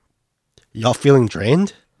Y'all feeling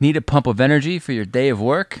drained? Need a pump of energy for your day of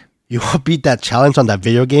work? You want to beat that challenge on that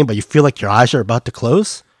video game, but you feel like your eyes are about to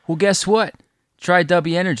close? Well, guess what? Try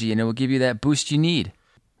W Energy and it will give you that boost you need.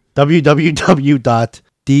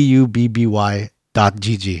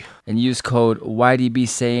 www.dubby.gg And use code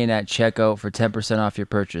YDBSAYIN at checkout for 10% off your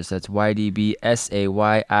purchase. That's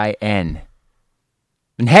YDBSAYIN.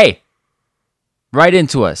 And hey, write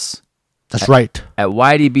into us. That's right. At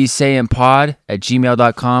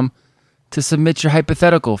ydbsayinpod@gmail.com to submit your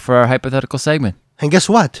hypothetical for our hypothetical segment And guess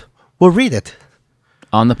what? We'll read it.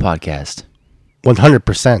 on the podcast.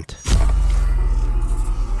 100%.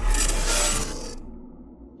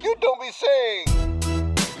 You don't be saying.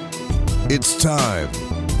 It's time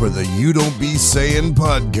for the You Don't Be Saying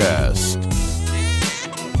podcast,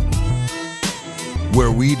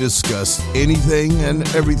 where we discuss anything and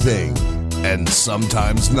everything, and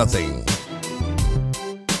sometimes nothing.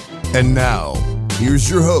 And now, here's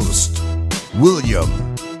your host, William,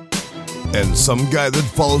 and some guy that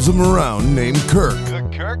follows him around named Kirk. The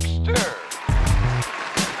Kirkster.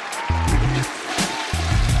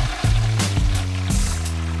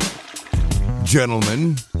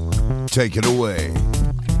 Gentlemen, take it away.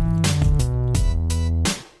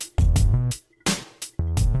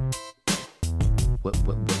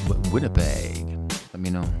 Winnipeg. Let me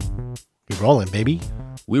know. We rolling, baby.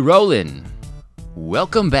 We rollin'.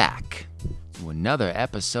 Welcome back to another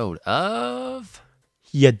episode of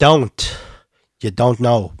You don't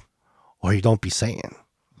know, or you don't be saying.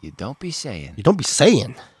 You Don't Be Saying. You don't be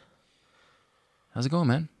saying. How's it going,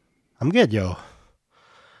 man? I'm good, yo. I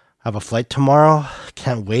have a flight tomorrow.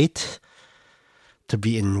 Can't wait to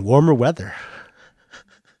be in warmer weather.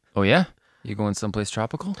 Oh, yeah? You going someplace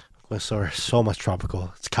tropical? So much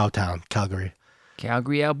tropical. It's Cowtown, Calgary.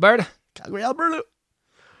 Calgary, Alberta. Calgary, Alberta.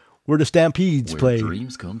 Where the Stampedes play.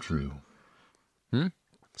 dreams come true.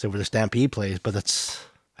 So where the Stampede plays, but it's...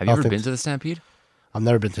 Have you ever been to the Stampede? I've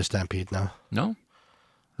never been to Stampede, no. No?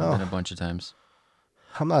 I've been a bunch of times.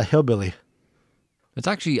 I'm not a hillbilly. It's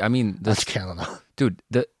actually, I mean, That's Canada. dude,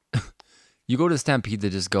 you go to Stampede to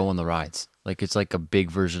just go on the rides. Like, it's like a big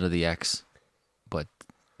version of the X. But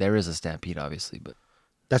there is a Stampede, obviously, but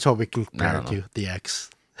That's what we can compare don't it to, the X.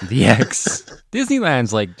 the X.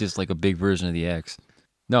 Disneyland's like just like a big version of the X.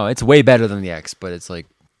 No, it's way better than the X, but it's like,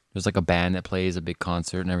 there's like a band that plays a big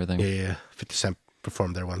concert and everything. Yeah. 50 Cent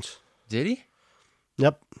performed there once. Did he?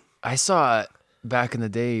 Yep. I saw back in the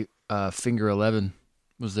day, Finger 11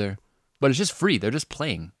 was there. But it's just free. They're just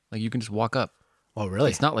playing. Like, you can just walk up. Oh, really?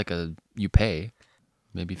 It's not like you pay.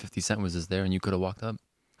 Maybe 50 Cent was just there and you could have walked up.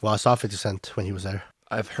 Well, I saw 50 Cent when he was there.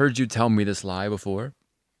 I've heard you tell me this lie before.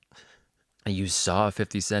 And you saw a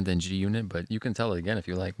 50 Cent in G Unit, but you can tell it again if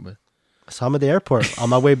you like. But I saw him at the airport on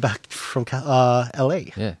my way back from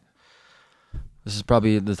L.A. yeah. This is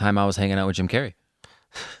probably the time I was hanging out with Jim Carrey.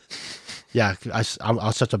 Yeah, I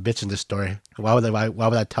was such a bitch in this story. Why would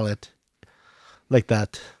I tell it like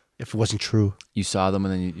that if it wasn't true? You saw them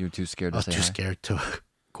and then you were too scared I to was say too hi. scared to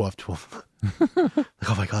go up to him. Like,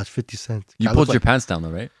 oh my God, 50 Cent. You I pulled look your like- pants down though,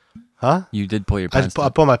 right? Huh? You did pull your I pants I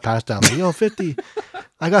down. pulled my pants down. Like, yo, 50.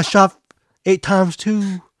 I got shot 8 times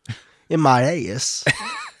too in my ass.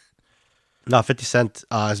 No, 50 Cent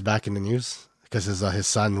is back in the news because his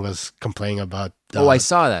son was complaining about Oh, I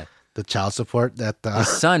saw that. the child support that His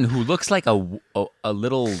son, who looks like a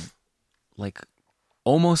little, like,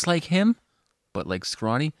 almost like him, but like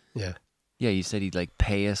scrawny. yeah. Yeah, you said he'd like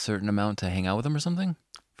pay a certain amount to hang out with him or something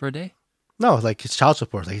for a day. No, like his child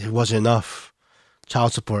support, like it wasn't enough.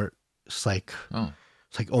 Child support, it's like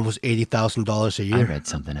almost $80,000 a I year. read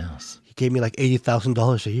something else. He gave me like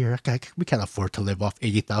 $80,000 a year. We can't afford to live off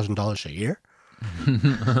 $80,000 a year.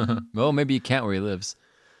 Well, maybe you can't where he lives.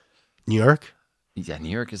 New York, Yeah, New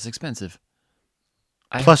York is expensive.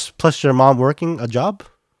 plus your mom working a job.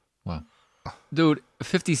 Wow. Dude,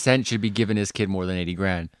 50 Cent should be giving his kid more than 80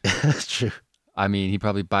 grand. That's true. I mean, he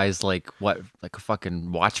probably buys like a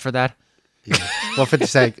fucking watch for that. Yeah. Well, 50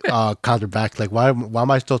 Cent counter back like, why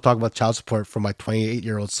am I still talking about child support for my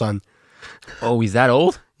 28-year-old son? Oh, he's that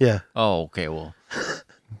old? Yeah. Oh, okay, well.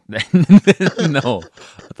 No,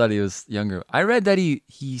 I thought he was younger. I read that he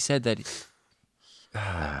said that.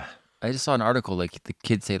 I just saw an article like the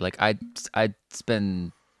kids say like I'd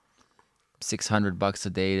spend $600 a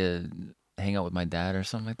day to hang out with my dad or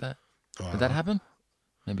something like that. Did that happen?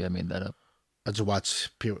 Maybe I made that up. I just watch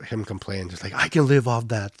him complain, just like, I can live off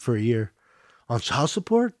that for a year on child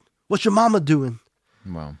support. What's your mama doing?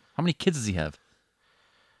 Wow. How many kids does he have?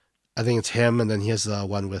 I think it's him, and then he has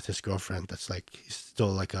one with his girlfriend. That's like he's still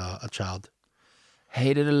like a child.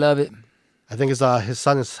 Hate it or love it. I think his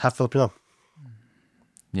son is half Filipino.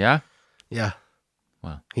 Yeah? Yeah,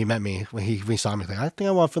 Wow. He met me when he saw me. Like, I think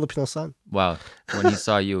I want a Filipino son. Wow. When he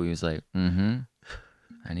saw you, he was like,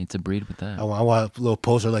 I need to breed with that. I want a little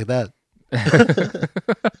poser like that.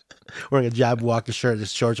 Wearing a Jabberwocky shirt.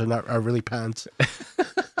 His shorts are really pants.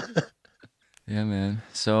 Yeah, man.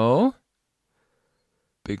 So,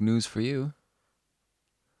 big news for you.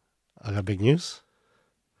 I got big news.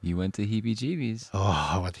 You went to Heebie-Jeebies. Oh,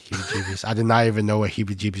 I went to Heebie-Jeebies. I did not even know what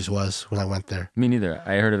Heebie-Jeebies was when I went there. Me neither.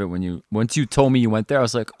 I heard of it once you told me you went there. I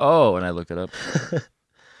was like, oh, and I looked it up.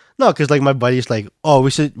 No, because like my buddy's like, oh, we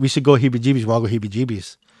should go Heebie-Jeebies. We'll go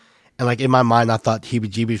Heebie-Jeebies. And like in my mind, I thought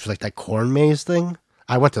Heebie-Jeebies was like that corn maze thing.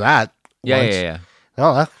 I went to that. Yeah.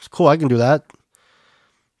 Oh, that's cool. I can do that.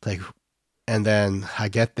 Like, and then I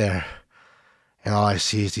get there, and all I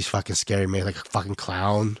see is these fucking scary maze, like a fucking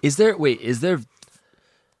clown. Is there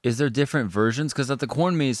different versions? Because at the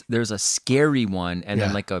corn maze, there's a scary one and then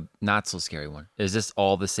Yeah. like a not so scary one. Is this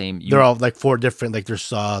all the same? They're all like 4 different. Like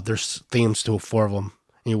there's themes to 4 of them.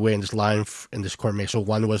 And you wait in this line in this corn maze. So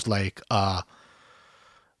one was like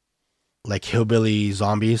hillbilly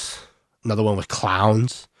zombies. Another one was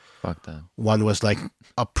clowns. Fuck that. One was like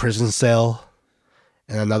a prison cell,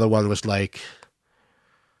 and another one was like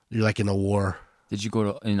you're like in a war. Did you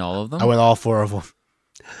go in all of them? I went all 4 of them.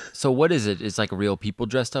 So what is it? It's like real people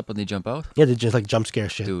dressed up when they jump out? Yeah, they just like jump scare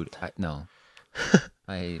shit. Dude, no.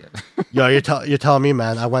 Yo, you're telling me,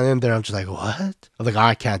 man. I went in there. I'm just like, what? I'm like,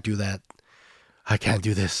 I can't do that. I can't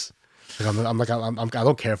do this. Like, I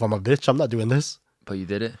don't care if I'm a bitch. I'm not doing this. But you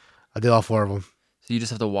did it? I did all 4 of them. So you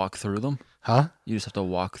just have to walk through them? Huh? You just have to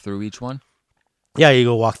walk through each one? Yeah, you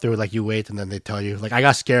go walk through. Like you wait, and then they tell you. Like I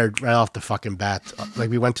got scared right off the fucking bat. Like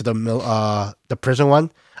we went to the prison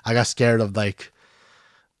one. I got scared of like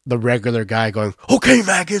the regular guy going, "Okay,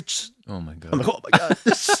 maggots." Oh my god. I'm like, oh my god.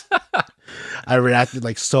 I reacted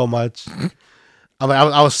like so much. I'm like,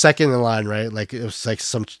 I was second in line, right? Like it was like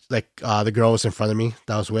the girl was in front of me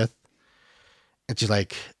that I was with, and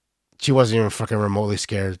she wasn't even fucking remotely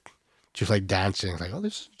scared. She was like dancing, like, oh,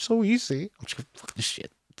 this is so easy. I'm just like, fuck this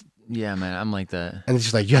shit. Yeah, man, I'm like that. And it's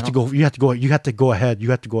just like you have to go ahead.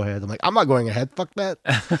 I'm like, I'm not going ahead. Fuck that.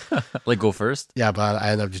 Like go first? Yeah, but I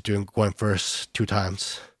ended up just going first 2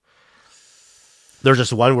 times. There's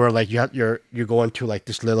just one where like you're going to like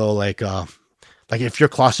this little like if you're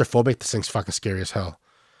claustrophobic, this thing's fucking scary as hell.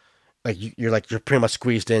 Like you're pretty much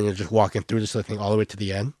squeezed in. You're just walking through this little thing all the way to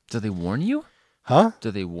the end. Do they warn you? Huh?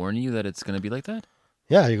 Do they warn you that it's gonna be like that?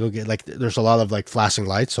 Yeah, you go get like there's a lot of like flashing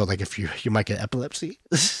lights, so like if you might get epilepsy.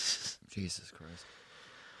 Jesus Christ.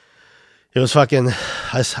 It was fucking.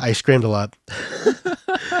 I screamed a lot,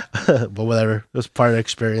 but whatever. It was part of the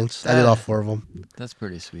experience. I did all 4 of them. That's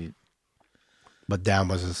pretty sweet. But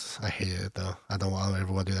damn, I hated it though. I don't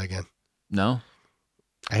ever want to do that again. No?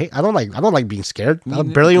 I don't like being scared. I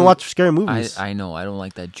Me barely even neither. watch scary movies. I know. I don't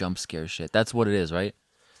like that jump scare shit. That's what it is, right?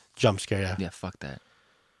 Jump scare, yeah. Yeah, fuck that.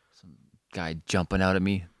 Some guy jumping out at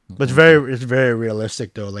me. But it's very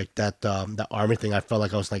realistic though. Like that army thing. I felt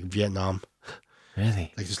like I was like Vietnam.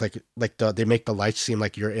 Really? Like just they make the lights seem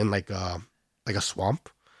like you're in like a swamp.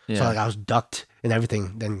 Yeah. So like I was ducked and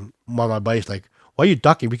everything. Then one of my buddies like, "Why are you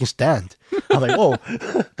ducking? We can stand." I'm like, "Oh."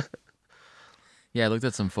 Yeah, I looked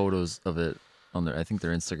at some photos of it on I think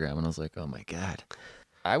their Instagram, and I was like, oh my god.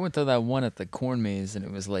 I went to that one at the corn maze, and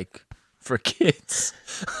it was like for kids.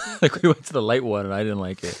 Like we went to the light one, and I didn't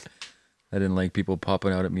like it. I didn't like people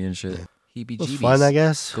popping out at me and shit. It Heebie-Jeebies. was fun, I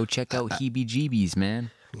guess. Go check out Heebie-Jeebies, man.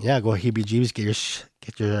 Yeah, go Heebie-Jeebies. Get your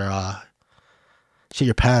shit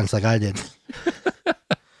your pants like I did.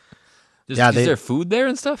 Is Yeah, there food there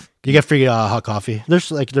and stuff? You get free hot coffee. There's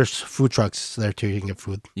food trucks there too. You can get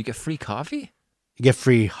food. You get free coffee? You get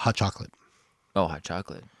free hot chocolate. Oh, hot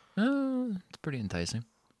chocolate. Oh, it's pretty enticing.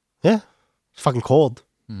 Yeah, it's fucking cold.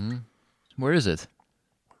 Where is it?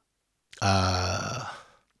 In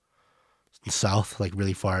the south, like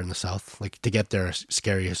really far in the south. Like to get there is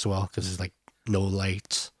scary as well because there's like no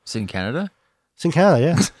lights. It's in Canada? It's in Canada,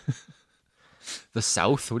 yeah. The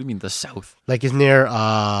south? What do you mean the south? Like it's near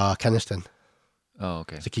Keniston. Oh,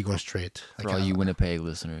 okay. So keep going straight. For all you Winnipeg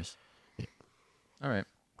listeners. Yeah. All right.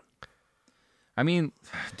 I mean,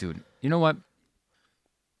 dude, you know what?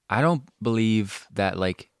 I don't believe that,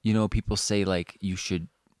 like, you know, people say, like, you should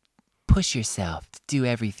push yourself to do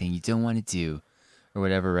everything you don't want to do or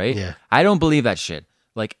whatever, right? Yeah. I don't believe that shit.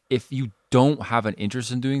 Like, if you don't have an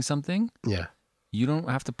interest in doing something, Yeah. you don't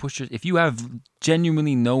have to push it. If you have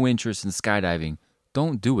genuinely no interest in skydiving,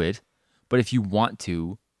 don't do it. But if you want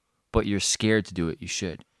to, but you're scared to do it, you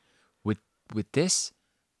should. With this,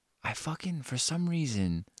 I fucking, for some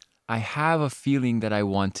reason, I have a feeling that I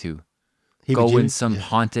want to go in some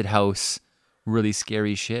haunted house, really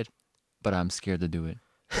scary shit. but I'm scared to do it.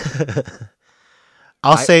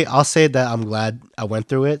 I'll say that I'm glad I went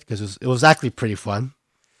through it because it was actually pretty fun.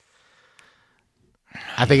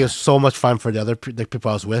 I think it was so much fun for the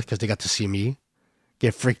people I was with because they got to see me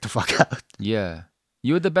get freaked the fuck out. Yeah,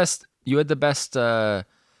 you had the best. You had the best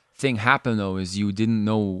thing happen though is you didn't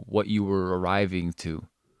know what you were arriving to.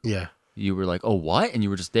 Yeah. You were like, oh, what? And you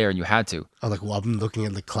were just there and you had to. I was like, well, I'm looking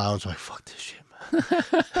at the clowns. I'm like, fuck this shit,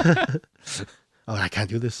 man. Oh, I can't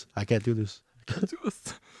do this. I can't do this.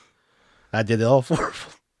 I did it all for them.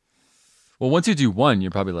 Well, once you do one,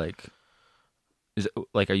 you're probably like,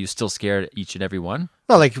 are you still scared each and every one?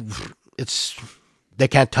 No, like it's they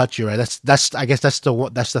can't touch you, right? That's I guess that's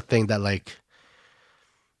the thing that like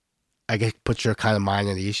I guess puts your kind of mind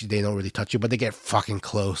at ease. They don't really touch you, but they get fucking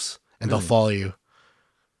close and they'll follow you.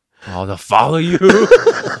 Oh, they'll follow you.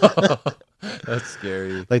 That's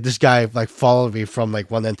scary. Like this guy like followed me from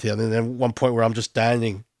like one end to the other, and then one point where I'm just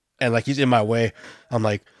standing and like he's in my way. I'm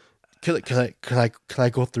like, can I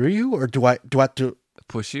go through you, or do I have to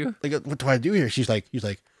Push you? like what do I do here? He's like,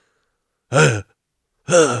 Oh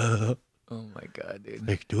my god, dude.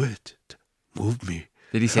 like do it, move me.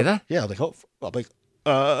 Did he say that? Yeah, I'm like, oh, I'm like,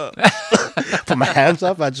 put my hands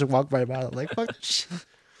up. I just walk right by. I'm like, fuck this shit.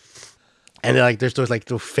 And then like there's those like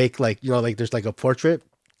the fake like like there's like a portrait,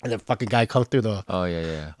 and the fucking guy comes through the. Oh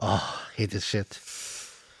yeah. Oh, I hate this shit,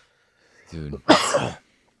 Dude. I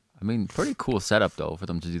mean, pretty cool setup though for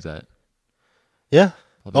them to do that. Yeah.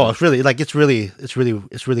 Oh, it's really like it's really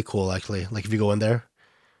cool actually. Like if you go in there,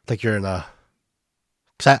 like you're in a.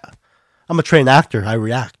 Cause I'm a trained actor. I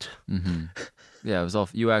react. Mm-hmm. Yeah, it was all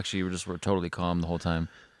you. Actually, were totally calm the whole time.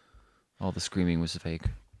 All the screaming was fake.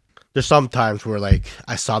 There's some times where like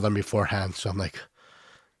I saw them beforehand, so I'm like,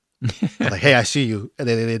 hey, I see you, and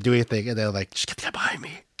then they didn't do anything, and they're like, just get behind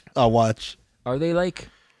me. I'll watch. Are they like?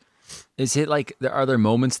 Is it like? Are there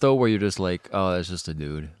moments though where you're just like, oh, that's just a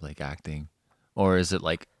dude like acting, or is it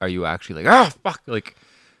like, are you actually like, oh fuck, like?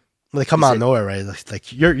 They come out of nowhere, right?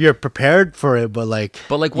 Like you're prepared for it, but like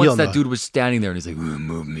once that dude was standing there and he's like,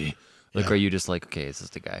 move me, like, are you just like, okay, it's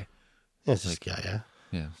just a guy? Yeah, it's just yeah,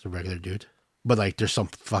 Yeah, it's a regular dude. But like, there's some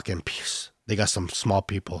fucking piece. They got some small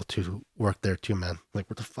people to work there too, man. Like,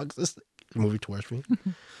 what the fuck is this movie towards me?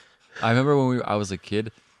 I remember when I was a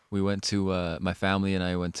kid, we went to my family and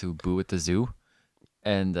I went to Boo at the zoo,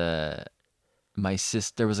 and my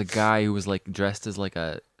sister, there was a guy who was like dressed as like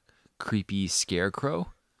a creepy scarecrow.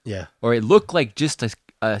 Yeah. Or it looked like just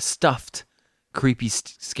a stuffed creepy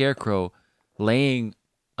scarecrow laying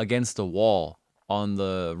against a wall on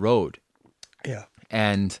the road. Yeah.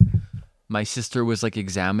 And my sister was like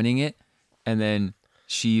examining it, and then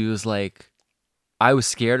she was like, I was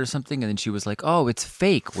scared or something, and then she was like, oh, it's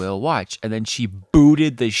fake, Will, watch. And then she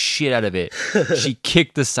booted the shit out of it. She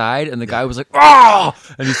kicked the side, and the guy was like, oh!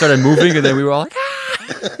 And he started moving, and then we were all like,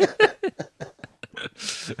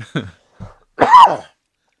 ah!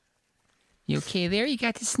 You okay there? You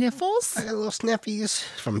got the sniffles? I got little sniffies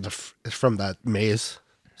from that maze.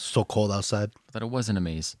 It's so cold outside. I thought it wasn't a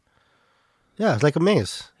maze. Yeah, it's like a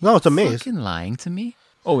maze. No, it's a maze. Fucking lying to me?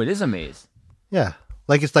 Oh, it is a maze. Yeah,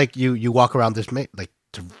 like it's like you walk around this maze like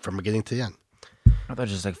from beginning to the end. I thought it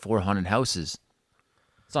was just like 400 houses.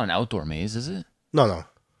 It's not an outdoor maze, is it? No.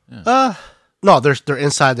 Yeah. No. They're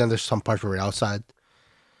inside, and there's some parts where we're outside.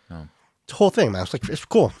 Oh. It's the whole thing, man. It's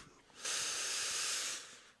cool.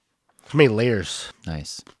 It's many layers.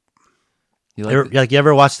 Nice. You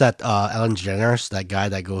ever watch that Ellen DeGeneres, that guy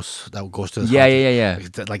that goes to his Yeah.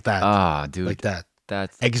 like that. Ah, dude. Like that.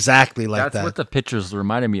 That's exactly like that's that. what the pictures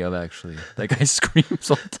reminded me of, actually. That guy screams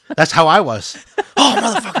all the time. That's how I was.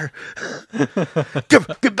 Oh,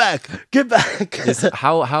 motherfucker! Get back!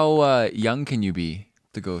 How young can you be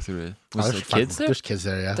to go through it? Was there kids there? There's kids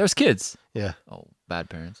there, yeah. There's kids. Yeah. Oh, bad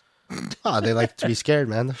parents. Oh, they like to be scared,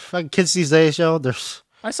 man. The fucking kids these days, yo. There's.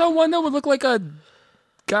 I saw one that would look like a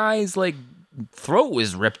guy's like throat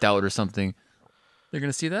was ripped out or something. They're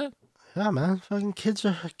gonna see that? Yeah, man. Fucking kids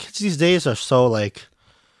these days are so like.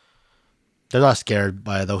 They're not scared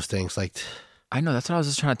by those things. Like. I know. That's what I was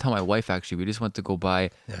just trying to tell my wife. Actually, we just went to go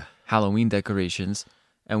buy Halloween decorations,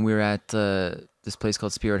 and we were at this place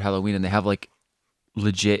called Spirit Halloween, and they have like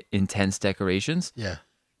legit intense decorations. Yeah.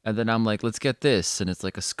 And then I'm like, let's get this, and it's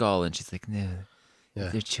like a skull, and she's like, no, Yeah.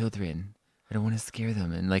 they're children. I don't want to scare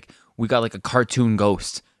them. And like, we got like a cartoon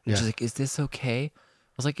ghost. And she's like, is this okay?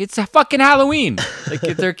 I was like, it's a fucking Halloween. Like,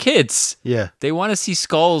 they're kids. Yeah. They want to see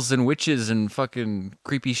skulls and witches and fucking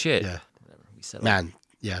creepy shit. Yeah. Whatever. We settled. Man.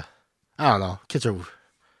 Yeah. I don't know. Kids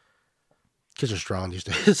are strong these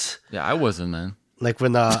days. Yeah, I wasn't, man. Like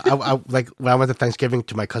when when I went to Thanksgiving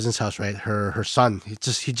to my cousin's house, right? Her son, he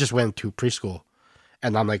just went to preschool,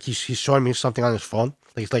 and I'm like, he's showing me something on his phone.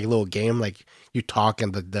 Like it's like a little game. Like you talk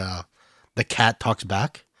and the cat talks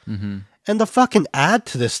back. Mm-hmm. And the fucking ad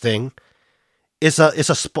to this thing is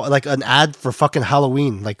like an ad for fucking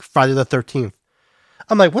Halloween, like Friday the 13th.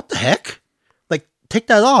 I'm like, what the heck? Like, take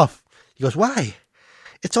that off. He goes, why?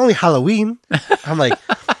 It's only Halloween. I'm like,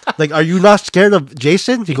 are you not scared of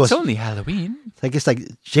Jason? He goes, It's only Halloween. like, it's like,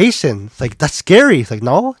 Jason. It's like, that's scary. It's like,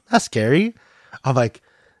 no, not scary. I'm like,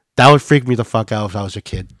 that would freak me the fuck out if I was a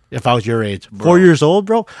kid. If I was your age. 4 years old,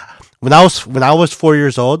 bro. When I was 4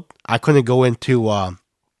 years old, I couldn't go into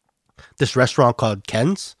this restaurant called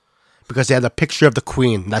Ken's because they had a picture of the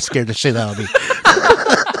Queen. That scared the shit out of me.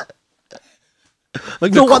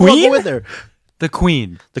 Like, no, one Queen? go in there. The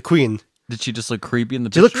Queen. The Queen. Did she just look creepy in the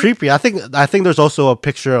She picture? looked creepy. I think there's also a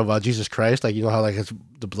picture of Jesus Christ. Like, you know how like it's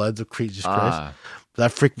the blood of Jesus Christ.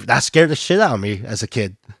 That scared the shit out of me as a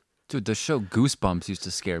kid. Dude, the show Goosebumps used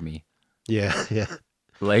to scare me. Yeah, yeah.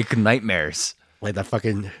 Like nightmares. Like that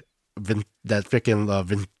freaking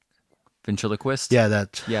Ventriloquist? yeah,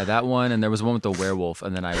 that. Yeah, that one. And there was one with the werewolf.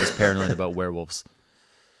 And then I was paranoid about werewolves.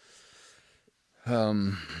 Yeah,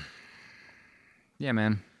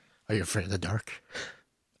 man. Are you afraid of the dark?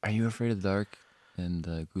 Are you afraid of the dark? And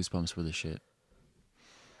Goosebumps were the shit.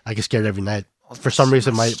 I get scared every night. For some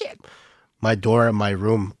reason, my door in my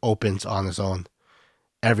room opens on its own.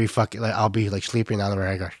 Every fucking I'll be like sleeping out of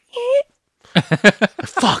I go,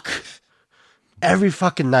 fuck. Every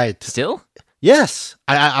fucking night. Still? Yes,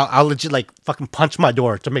 I'll legit like fucking punch my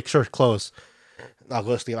door to make sure it's closed. I'll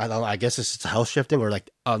go to sleep. I don't know. I guess it's just house shifting or like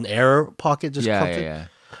an air pocket just comes in. Yeah.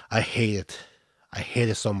 I hate it. I hate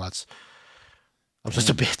it so much. I'm such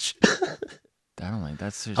a bitch. I don't like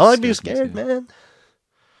that. I don't like being scared, man.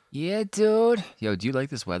 Yeah, dude. Yo, do you like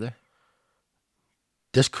this weather?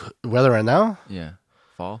 This weather right now, Yeah.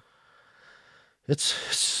 Fall?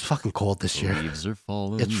 it's fucking cold this year. Leaves are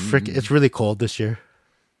falling. It's really cold this year.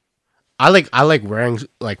 I like wearing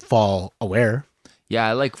like fall aware. Yeah,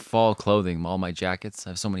 I like fall clothing. All my jackets.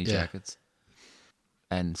 I have so many Yeah. jackets.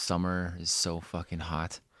 And summer is so fucking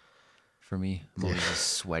hot for me. I'm always just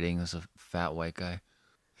sweating as a fat white guy.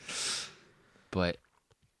 But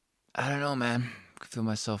I don't know, man. I feel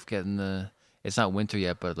myself getting it's not winter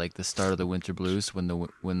yet, but like the start of the winter blues when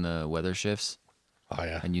the weather shifts. Oh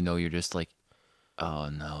yeah. And you're just like, oh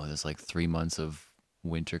no, there's like 3 months of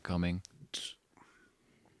winter coming.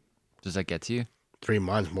 Does that get to you? 3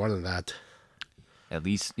 months more than that. At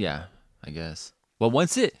least, yeah, I guess. Well,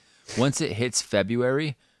 once it hits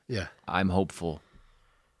February, Yeah. I'm hopeful.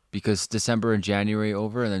 Because December and January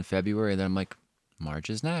over, and then February, and then I'm like, March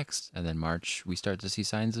is next. And then March, we start to see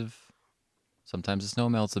signs of, sometimes the snow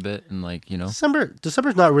melts a bit, and like,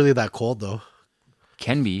 December's not really that cold though.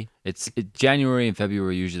 can be. January and February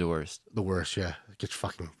are usually the worst. The worst, yeah. It gets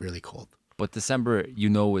fucking really cold. But December, you're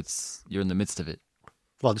in the midst of it.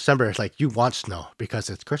 Well, December is like you want snow because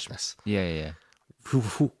it's Christmas. Yeah.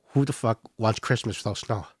 Who the fuck wants Christmas without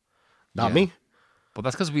snow? Not Yeah. me. But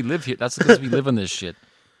that's because we live here. That's because we live on this shit.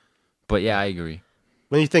 But yeah, I agree.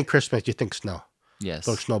 When you think Christmas, you think snow. Yes.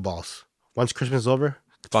 Those snowballs. Once Christmas is over,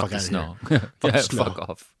 get the Fuck fuck the outta snow. here. Fuck Yeah, snow. fuck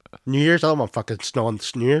off. New Year's, I don't want fucking snow on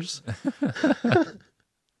New Year's.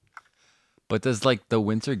 But does like the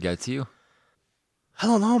winter get to you? I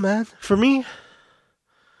don't know, man. For me,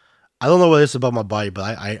 I don't know what it is about my body,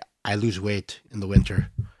 but I lose weight in the winter.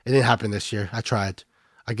 It didn't happen this year. I tried.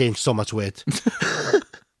 I gained so much weight.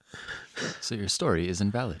 So your story is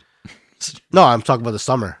invalid. No, I'm talking about the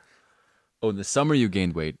summer. Oh, in the summer you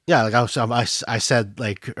gained weight. Yeah, like I said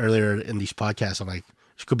like earlier in these podcasts, I'm like,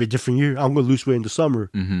 it could be a different year. I'm gonna lose weight in the summer.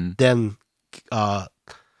 Mm-hmm. Then, I'll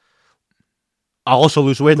also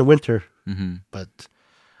lose weight in the winter. Mm-hmm. But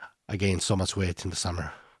I gained so much weight in the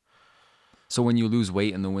summer. So when you lose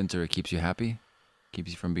weight in the winter, it keeps you happy?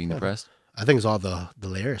 Keeps you from being depressed? I think it's all the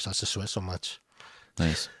layers. I just sweat so much.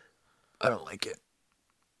 Nice. I don't like it.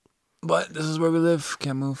 But this is where we live.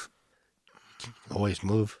 Can't move. Always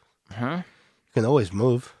move. Huh? You can always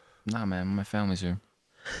move. Nah, man. My family's here.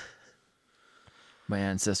 My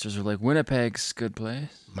ancestors were like, Winnipeg's a good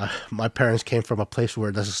place. My parents came from a place where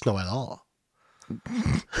it doesn't snow at all.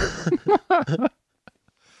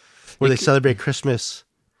 Where they celebrate Christmas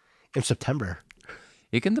in September.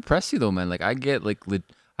 It can depress you though, man. Like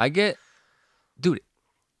dude,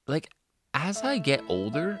 like as I get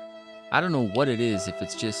older, I don't know what it is. If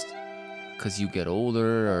it's just because you get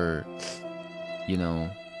older or,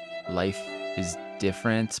 life is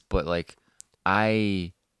different. But like,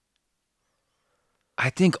 I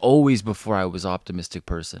think always before I was optimistic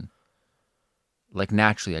person. like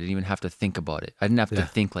naturally. I didn't even have to think about it. I didn't have to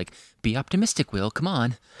think like, be optimistic, Will. Come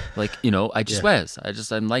on. Like, I just was.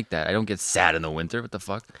 I'm like that. I don't get sad in the winter. What the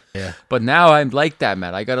fuck? Yeah. But now I'm like that,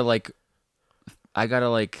 man. I gotta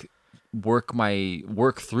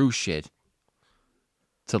work through shit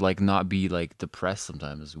to like not be like depressed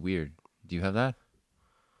sometimes. It's weird. Do you have that?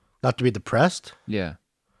 Not to be depressed. Yeah.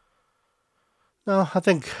 No, I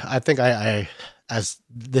think I as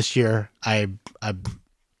this year I've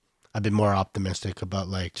been more optimistic about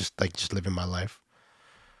just living my life.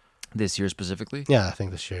 This year specifically? Yeah, I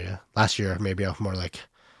think this year. Yeah, last year maybe I was more like,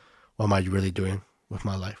 what am I really doing with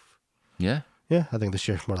my life? Yeah. Yeah, I think this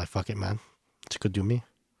year is more like, fuck it, man. It's good do me.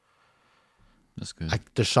 That's good.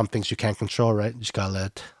 There's some things you can't control, right? You just gotta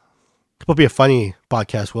let. It will be a funny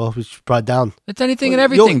podcast. Well, we just brought it down. It's anything and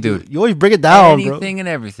everything, dude. You always bring it down, bro. Anything and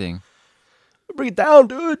everything. Bring it down,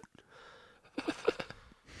 dude.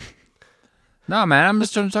 No, man, I'm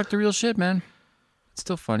just trying to talk the real shit, man. It's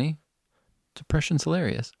still funny. Depression's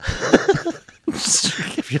hilarious.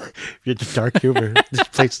 if you're just dark humor,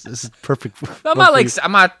 this is perfect. I'm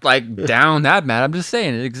not like down that mad. I'm just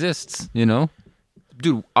saying it exists,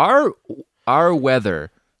 Dude, our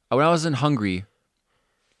weather. When I was in Hungary,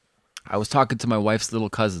 I was talking to my wife's little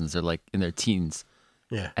cousins. They're like in their teens.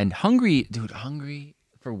 Yeah. And Hungary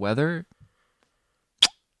for weather,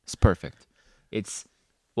 it's perfect. It's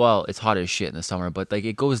hot as shit in the summer, but like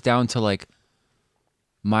it goes down to like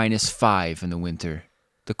 -5 in the winter.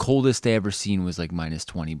 The coldest they ever seen was like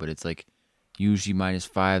 -20, but it's like usually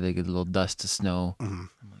 -5. They get a little dust to snow. I'm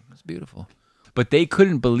like, that's beautiful. But they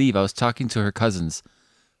couldn't believe. I was talking to her cousins.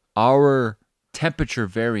 Our temperature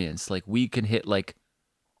variance, like we can hit like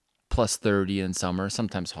 +30 in summer,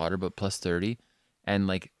 sometimes hotter, but +30, and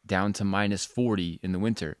like down to -40 in the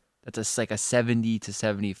winter. That's like a 70 to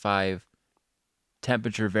 75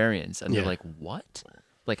 temperature variance. And they're like, what?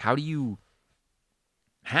 Like, how do you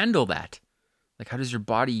handle that? Like, how does your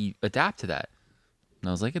body adapt to that? And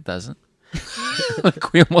I was like, it doesn't.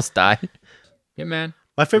 Like, we almost died. Yeah, man.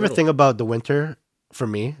 My favorite thing about the winter, for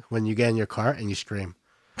me, when you get in your car and you scream.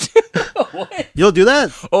 What? You'll do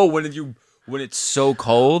that? Oh, when it's so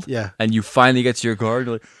cold, Yeah. and you finally get to your car, and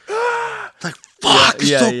you're like, It's like, fuck, it's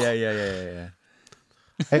so cold. yeah.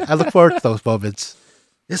 I look forward to those moments.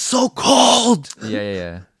 It's so cold.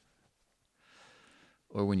 Yeah.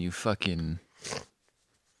 Or when you fucking...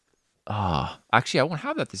 actually, I won't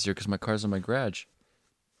have that this year because my car's in my garage.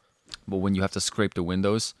 But when you have to scrape the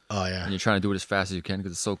windows, Oh, yeah. and you're trying to do it as fast as you can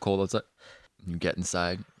because it's so cold outside, and you get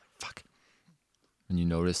inside, fuck, and you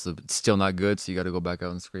notice that it's still not good, so you got to go back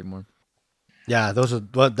out and scrape more. Yeah,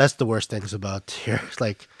 that's the worst things about here. It's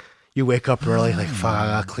like, you wake up early, like, fuck, I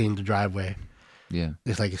gotta clean the driveway. Yeah.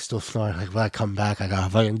 It's like, it's still snowing. Like, when I come back, I gotta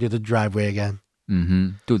fucking do the driveway again. Mm-hmm.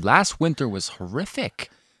 Dude, last winter was horrific.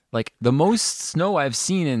 Like, the most snow I've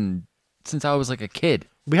seen since I was like a kid.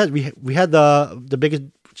 We had the biggest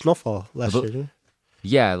snowfall last year, didn't we?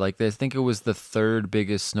 Yeah, like I think it was the 3rd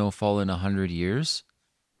biggest snowfall in 100 years.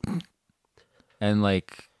 And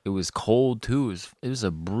like it was cold too. It was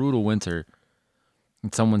a brutal winter.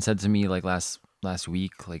 And someone said to me like last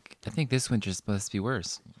week, like, I think this winter's supposed to be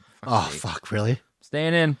worse. Fuck, really?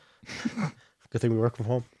 Staying in. Good thing we work from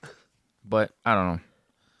home. But I don't know.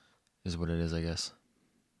 Is what it is, I guess.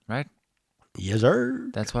 Right? Yes, sir.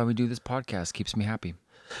 That's why we do this podcast. Keeps me happy.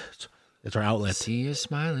 It's our outlet. See your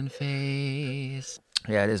smiling face.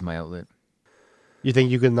 Yeah, it is my outlet. You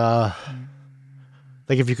think you can, like,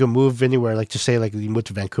 if you could move anywhere, like, just say, like, you moved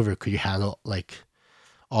to Vancouver, could you handle, like,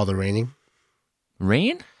 all the raining?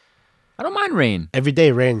 Rain? I don't mind rain. Every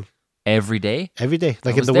day, rain. Every day? Every day.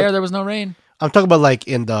 Like, I was there was no rain. I'm talking about, like,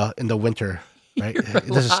 in the winter, right?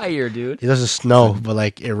 You're a liar, dude. It doesn't snow, but,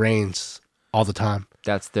 like, it rains all the time.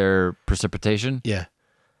 That's their precipitation? Yeah.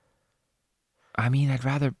 I mean, I'd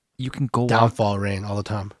rather you can go Downfall rain all the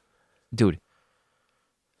time. Dude,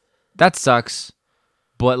 that sucks.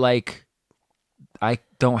 But like, I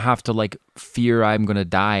don't have to like fear I'm gonna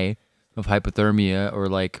die of hypothermia, or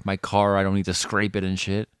like my car, I don't need to scrape it and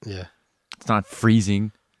shit. Yeah. It's not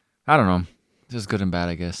freezing. I don't know. It's just good and bad,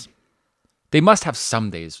 I guess. They must have some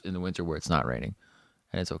days in the winter where it's not raining,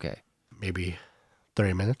 and it's okay. Maybe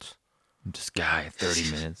 30 minutes. I'm just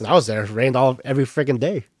 30 minutes. When I was there, it rained every freaking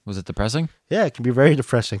day. Was it depressing? Yeah, it can be very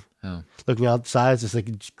depressing. Oh. Looking outside, it's like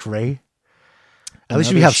it's gray. At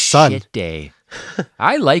least we have sun. Shit day.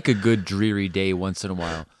 I like a good dreary day once in a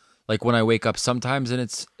while. Like when I wake up sometimes and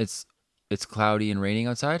it's cloudy and raining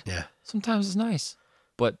outside. Yeah. Sometimes it's nice.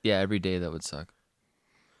 But yeah, every day that would suck.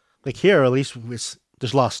 Like here, at least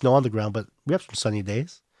there's a lot of snow on the ground, but we have some sunny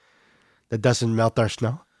days. That doesn't melt our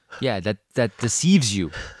snow. Yeah, that deceives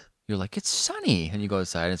you. You're like, it's sunny, and you go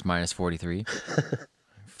outside, and it's minus 43.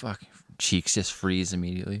 Fuck, cheeks just freeze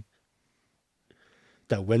immediately.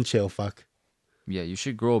 That wind chill, fuck. Yeah, you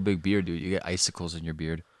should grow a big beard, dude. You get icicles in your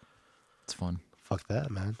beard. It's fun. Fuck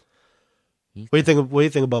that, man. What do you think? What do you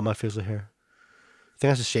think about my facial hair? You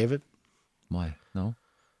think I should shave it? Why? No?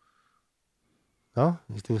 No?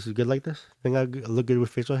 You think this is good like this? Think I look good with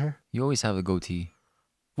facial hair? You always have a goatee.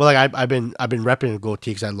 Well, like I've been repping a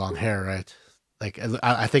goatee because I had long hair, right? Like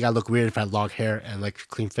I think I look weird if I had long hair and like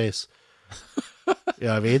clean face. You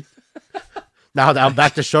know what I mean? Now that I'm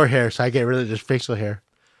back to short hair, so I get rid of this facial hair.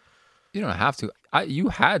 You don't have to. You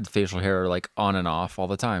had facial hair like on and off all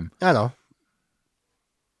the time. I know.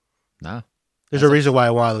 Nah. There's a reason why I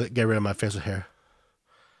want to get rid of my facial hair.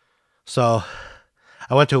 So,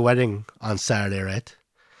 I went to a wedding on Saturday, right?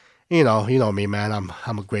 You know me, man.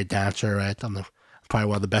 I'm a great dancer, right? I'm probably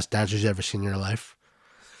one of the best dancers you've ever seen in your life.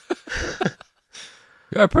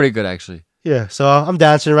 You are pretty good, actually. Yeah, so I'm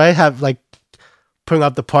dancing, right? Have like putting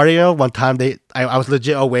up the party. One time I was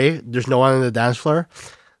legit away. There's no one on the dance floor.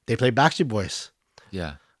 They played Backstreet Boys.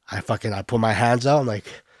 Yeah. I put my hands out. I'm like,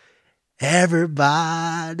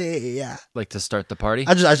 everybody, yeah. Like to start the party?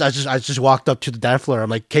 I just walked up to the dance floor. I'm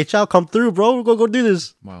like, K-Chow, come through, bro. We're go do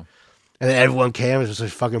this. Wow. And then everyone came. It was a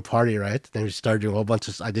fucking party, right? Then we started doing a whole bunch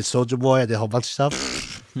of. I did Soulja Boy. I did a whole bunch of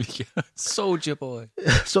stuff. Yeah. Soulja Boy.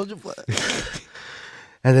 Soulja Boy.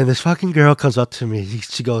 And then this fucking girl comes up to me.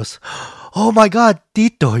 She goes, "Oh my God,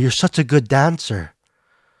 Tito, you're such a good dancer."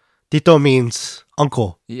 Tito means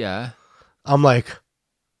uncle. Yeah. I'm like,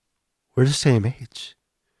 we're the same age.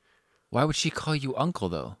 Why would she call you uncle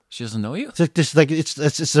though? She doesn't know you? It's like this, like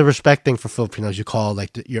it's a respect thing for Filipinos. You call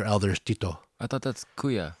like your elders Tito. I thought that's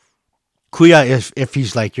kuya. Kuya is if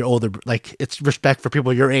he's like your older, like it's respect for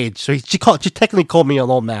people your age. So she technically called me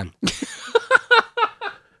an old man.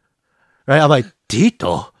 Right? I'm like,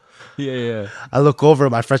 Tito. Yeah. I look over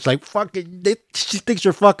at my friends like, fucking, she thinks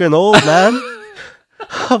you're fucking old, man.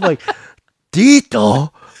 I'm like,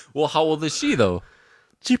 Tito. Well, how old is she though?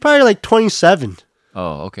 She's probably like 27.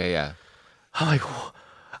 Oh, okay, yeah. I'm like,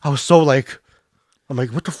 I was so like, I'm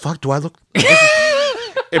like, what the fuck do I look?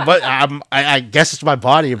 But I guess it's my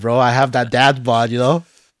body, bro. I have that dad bod, you know.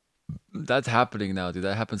 That's happening now, dude.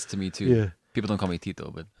 That happens to me too. Yeah. People don't call me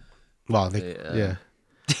Tito, but Wow, yeah.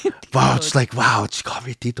 Wow, it's like, wow, she called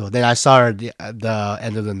me Tito. Then I saw her at the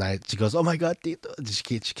end of the night. She goes, oh my God, Tito. She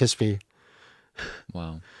kissed me.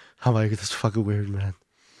 wow. I'm like, this is fucking weird, man.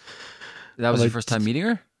 That was like, your first time meeting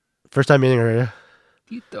her? First time meeting her, yeah.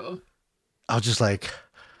 Tito. I was just like,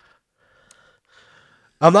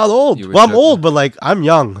 I'm not old. You were Well, I'm shook, old, huh? but like, I'm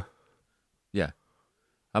young. Yeah.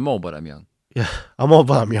 I'm old, but I'm young. Yeah, I'm old,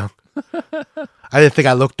 but I'm young. I didn't think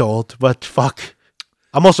I looked old, but fuck.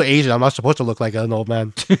 I'm also Asian. I'm not supposed to look like an old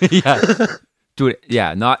man. Yeah. Dude,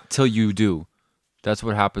 yeah, not till you do. That's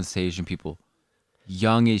what happens to Asian people.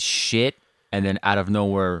 Young as shit, and then out of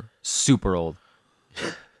nowhere, super old.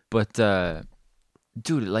 But,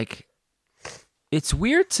 dude, like, it's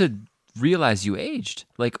weird to realize you aged.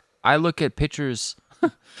 Like, I look at pictures,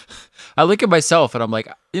 I look at myself, and I'm like,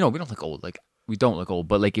 we don't look old. Like, we don't look old.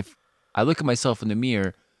 But, like, if I look at myself in the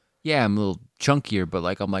mirror, yeah, I'm a little chunkier, but,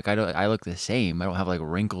 like, I'm like, I look the same. I don't have, like,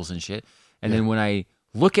 wrinkles and shit. And then when I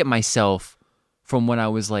look at myself from when I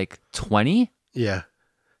was, like, 20, Yeah.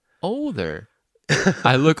 older.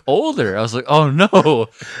 I look older. I was like, oh, no.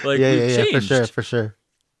 Like, we've changed. for sure.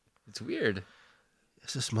 It's weird.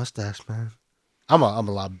 It's this mustache, man. I'm a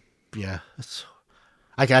lot. Yeah,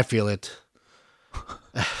 I feel it.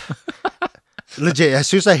 Legit. As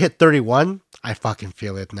soon as I hit 31, I fucking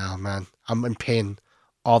feel it now, man. I'm in pain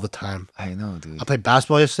all the time. I know, dude. I played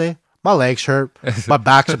basketball yesterday. My legs hurt. My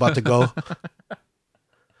back's about to go.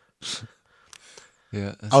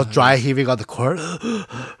 Yeah. I was dry heaving on the court.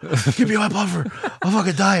 Give me my buffer. I'm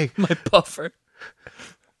fucking dying. My buffer.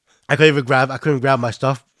 I couldn't grab my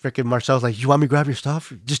stuff. Freaking Marcel's like, you want me to grab your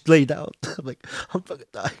stuff? Just lay down. I'm like, I'm fucking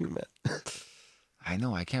dying, man. I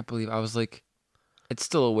know. I can't believe I was like, it's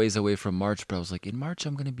still a ways away from March, but I was like, in March,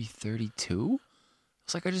 I'm going to be 32?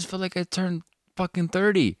 It's like, I just feel like I turned fucking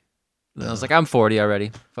 30. And I was like, I'm 40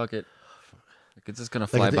 already. Fuck it. Like, it's just going to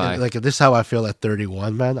fly by. Like, if this is how I feel at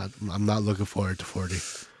 31, man, I'm not looking forward to 40.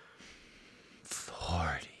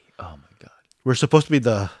 40. Oh, my God. We're supposed to be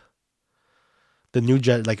the new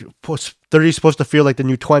gen. Like, 30 is supposed to feel like the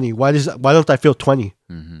new 20. Why don't I feel 20?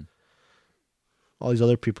 Mm-hmm. All these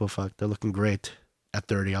other people, fuck, they're looking great at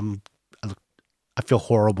 30. I feel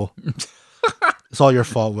horrible. It's all your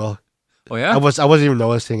fault, Will. Oh, yeah? I wasn't even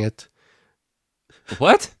noticing it.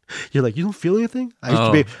 What? You're like, you don't feel anything? I used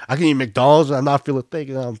Oh. to be, I can eat McDonald's and I'm not feel a thing.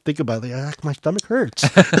 And I'm thinking about it, like, my stomach hurts.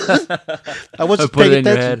 I wasn't Put it paying in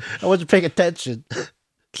your attention. head. I wasn't paying attention.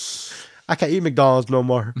 I can't eat McDonald's no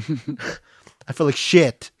more. I feel like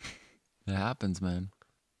shit. It happens, man.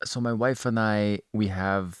 So my wife and I, we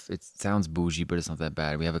have, it sounds bougie, but it's not that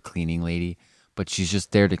bad. We have a cleaning lady, but she's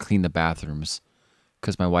just there to clean the bathrooms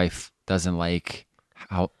because my wife doesn't like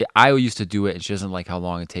how, I used to do it and she doesn't like how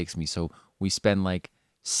long it takes me. So we spend like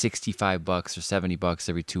 $65 or $70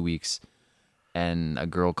 every 2 weeks and a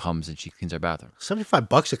girl comes and she cleans our bathroom.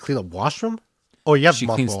 $75 to clean a washroom? Oh, you have She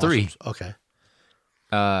multiple cleans 3. washrooms. Okay.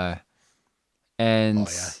 And Oh,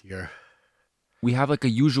 yeah. You're... we have like a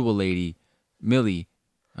usual lady, Millie.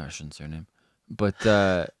 I shouldn't say her name, but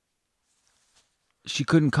she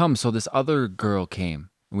couldn't come. So this other girl came.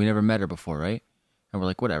 We never met her before, right? And we're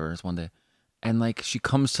like, whatever, it's one day. And like, she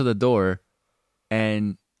comes to the door,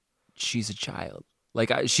 and she's a child.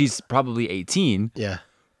 Like, she's probably 18, Yeah.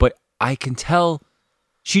 but I can tell.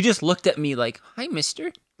 She just looked at me like, "Hi,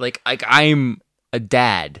 Mister." Like I'm a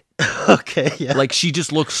dad. Okay, yeah. Like she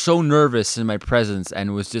just looked so nervous in my presence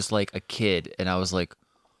and was just like a kid. And I was like,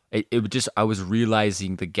 I was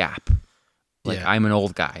realizing the gap. Like Yeah. I'm an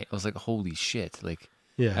old guy. I was like, holy shit. Like,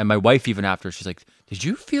 Yeah. and my wife, even after, she's like, did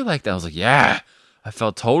you feel like that? I was like, yeah, I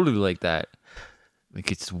felt totally like that.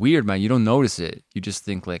 Like, it's weird, man. You don't notice it. You just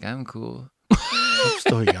think like, I'm cool. I'm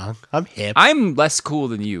still young. I'm hip. I'm less cool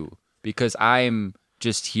than you because I'm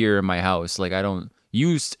just here in my house. Like, I don't,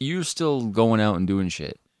 you're still going out and doing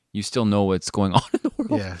shit. You still know what's going on in the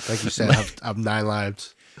world. Yeah, like you said, I have 9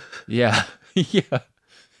 lives. Yeah. Yeah.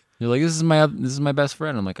 You're like, this is my best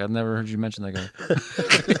friend. I'm like, I've never heard you mention that guy.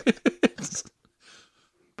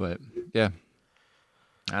 But yeah.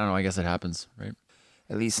 I don't know. I guess it happens, right?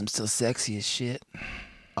 At least I'm still sexy as shit.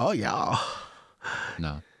 Oh, yeah.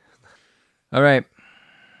 No. All right.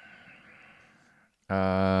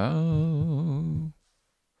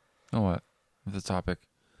 What? The topic.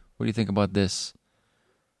 What do you think about this?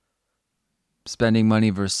 Spending money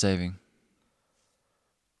versus saving.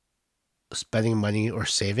 Spending money or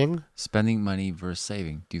saving? Spending money versus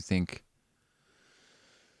saving. Do you think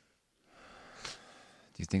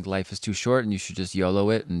life is too short and you should just YOLO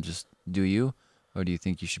it and just do you? Or do you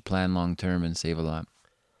think you should plan long term and save a lot?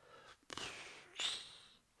 I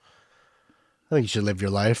think you should live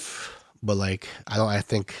your life, but like I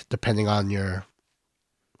think depending on your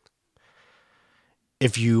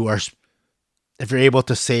if you're able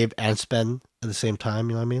to save and spend at the same time,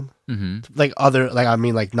 you know what I mean? Mm-hmm.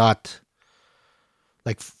 Like not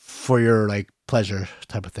like for your like pleasure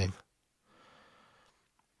type of thing.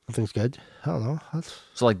 I think it's good. I don't know.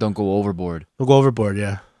 So like, don't go overboard, We'll go overboard,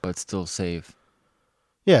 yeah. but still save.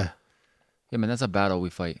 Yeah. Yeah, man, that's a battle we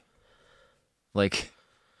fight. Like,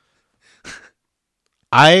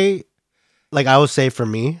 I would say for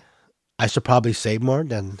me, I should probably save more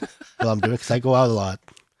than what I'm doing because I go out a lot.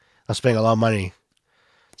 I'm spending a lot of money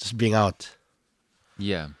just being out.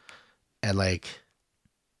 yeah, And like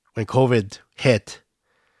when COVID hit,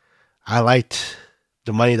 I liked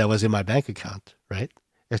the money that was in my bank account, right?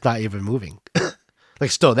 It's not even moving. Like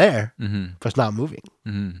it's still there, mm-hmm. but it's not moving.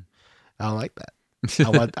 Mm-hmm. I don't like that.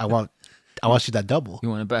 I want to see that double. You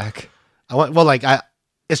want it back?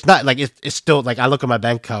 It's not like it's still like I look at my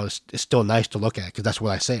bank account. It's still nice to look at because that's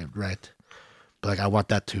what I saved, right? But like I want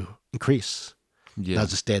that to increase, Yeah, not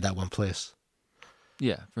just stay at that one place.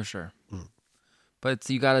 yeah, for sure. But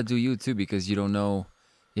you gotta do you too because you don't know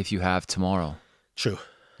if you have tomorrow. True,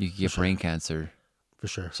 You could get brain cancer. for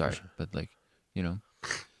sure. for Sorry, sure. but like, you know.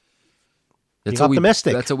 Being what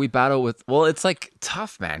optimistic. That's what we battle with. Well, it's like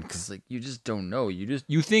tough, man, because like you just don't know.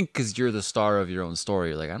 You think because you're the star of your own story,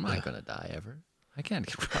 you're like, I'm not gonna die ever.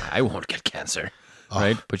 I won't get cancer,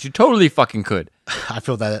 right? But you totally fucking could. I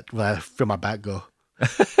feel that when I feel my back go.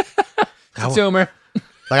 Tumor.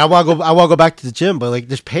 Like I want to go back to the gym, but like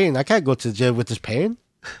this pain, I can't go to the gym with this pain.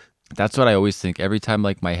 That's what I always think. Every time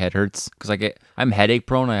like my head hurts, because I'm headache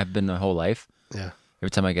prone. I have been my whole life. Yeah,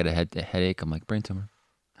 Every time I get a headache, I'm like brain tumor,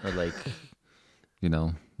 or like,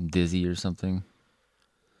 dizzy or something.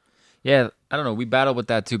 Yeah, I don't know. We battle with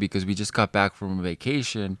that too because we just got back from a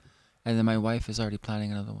vacation, and then my wife is already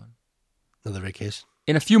planning another one another vacation.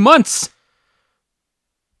 in a few months.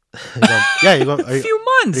 You're going. A few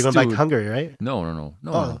months. You're going back dude. to Hungary, right? No. Oh.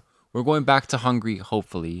 No. We're going back to Hungary,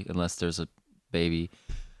 hopefully, unless there's a baby,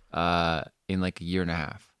 in like a year and a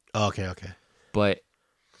half. Oh, okay. But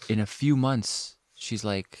in a few months, she's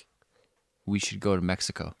like, we should go to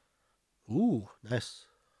Mexico. Ooh, nice.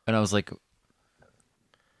 And I was like,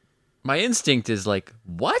 my instinct is like,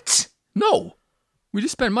 what? No. We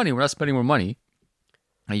just spend money. We're not spending more money.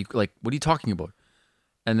 Are you like, what are you talking about?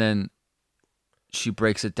 And then she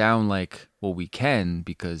breaks it down like, well, we can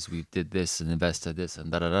because we did this and invested this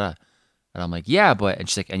and da da da. And I'm like, yeah, but, and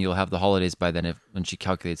she's like, and you'll have the holidays by then when she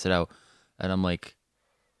calculates it out. And I'm like,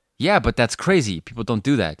 yeah, but that's crazy. People don't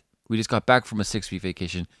do that. We just got back from a 6-week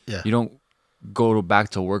vacation. Yeah. You don't go back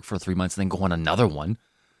to work for 3 months and then go on another one.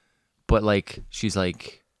 But like, she's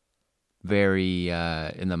like very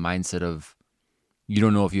in the mindset of, you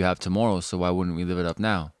don't know if you have tomorrow, so why wouldn't we live it up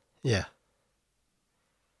now? Yeah.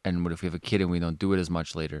 And what if we have a kid and we don't do it as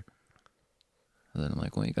much later? And then I'm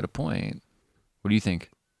like, well, you got a point. What do you think?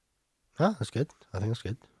 Oh, that's good. I think that's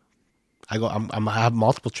good. I have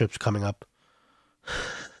multiple trips coming up.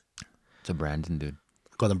 To Brandon, dude.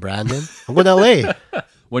 I'm going to Brandon. I'm going to LA.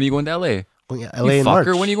 When are you going to LA? Going to You LA in March.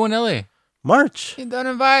 fucker, when are you going to LA? March. You don't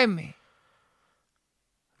invite me.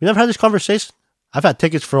 We never had this conversation. I've had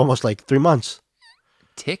tickets for almost like 3 months.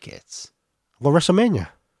 Tickets? I'm going to WrestleMania.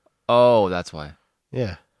 Oh, that's why.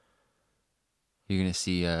 Yeah. You're going to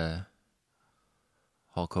see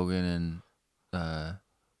Hulk Hogan and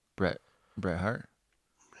Bret Hart?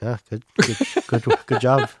 Yeah, good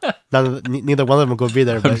job. Neither one of them will be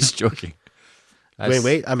there. I'm But just joking. Dwayne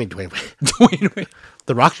Wade. Dwayne Wade.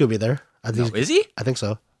 The Rock will be there. I No, think. is he? I think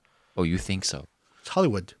so. Oh, you think so? It's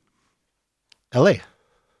Hollywood. LA.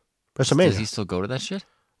 WrestleMania. Does he still go to that shit?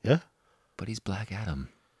 Yeah. But he's Black Adam.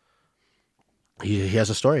 He has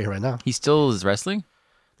a story right now. He still is wrestling?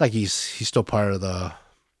 Like he's still part of the.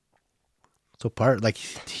 So part like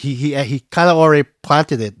he kind of already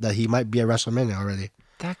planted it that he might be at WrestleMania already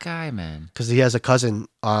That guy, man. because he has a cousin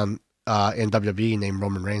on in WWE named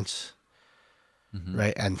Roman Reigns, Mm-hmm.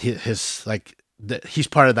 right? And his like he's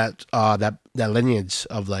part of that that lineage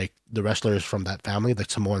of like the wrestlers from that family, the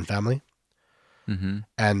Samoan family. Mm-hmm.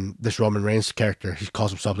 And this Roman Reigns character, he calls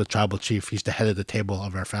himself the tribal chief. He's the head of the table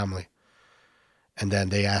of our family. And then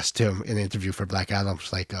they asked him in an interview for Black Adam,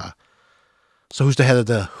 like, so who's the head of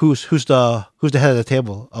the who's the head of the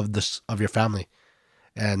table of your family?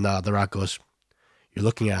 And The Rock goes, "You're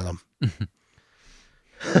looking at him."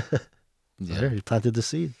 Yeah. There, he planted the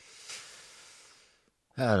seed.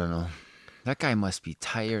 I don't know. That guy must be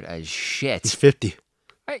tired as shit. He's 50.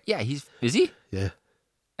 Yeah, is he? Yeah.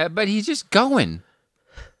 But he's just going.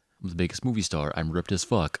 I'm the biggest movie star. I'm ripped as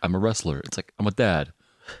fuck. I'm a wrestler. It's like I'm a dad.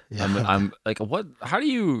 Yeah. I'm like, what? What are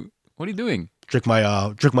you doing? Drink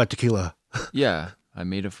my tequila. Yeah, I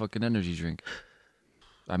made a fucking energy drink.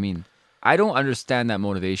 I mean, I don't understand that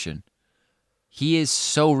motivation. He is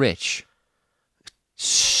so rich.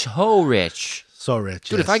 So rich. So rich.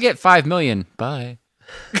 Dude, yes. if I get 5 million, bye.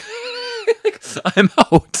 I'm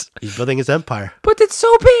out. He's building his empire. But it's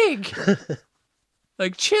so big.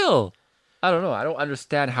 Like, chill. I don't know. I don't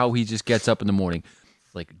understand how he just gets up in the morning.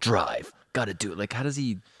 Like, drive. Gotta do it. Like, how does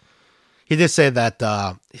he... He did say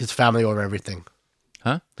that his family over everything.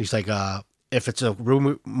 Huh? He's like, if it's a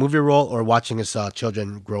movie role or watching his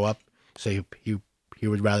children grow up, so he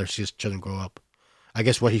would rather see his children grow up. I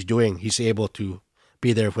guess what he's doing, he's able to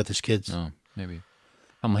be there with his kids. Oh, maybe.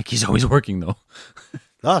 I'm like, he's always working, though.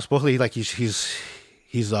 No, supposedly, like he's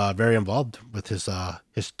very involved with his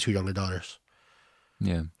 2 younger daughters.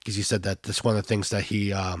 Yeah. Because he said that that's one of the things that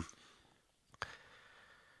he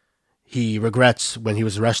regrets when he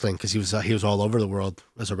was wrestling, because he was all over the world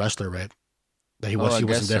as a wrestler, right? That he I wasn't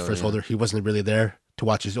guess there so, for his yeah. older. He wasn't really there to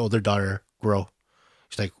watch his older daughter grow.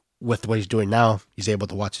 He's like, with what he's doing now, he's able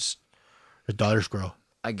to watch his daughters grow.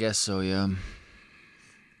 I guess so, yeah.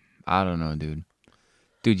 I don't know, dude.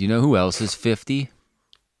 Dude, you know who else is 50?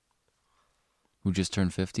 Who just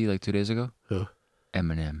turned 50 like 2 days ago? Who?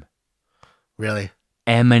 Eminem. Really?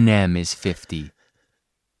 Eminem is 50.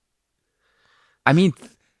 I mean,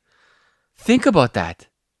 think about that.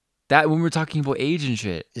 That when we're talking about age and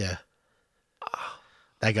shit. Yeah.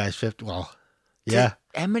 That guy's 50. Well, yeah.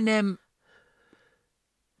 Eminem,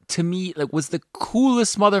 to me, like, was the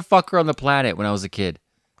coolest motherfucker on the planet when I was a kid.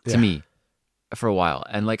 To Yeah. me, for a while,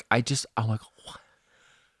 and like, I'm like, what?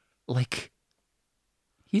 Like,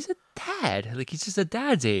 he's a dad. Like, he's just a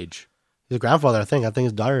dad's age. He's a grandfather, I think. I think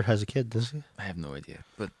his daughter has a kid, doesn't he? I have no idea,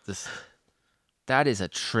 but that is a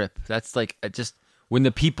trip. That's like just when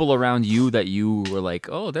the people around you that you were like,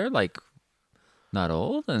 oh, they're like not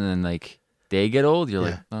old, and then like they get old, you're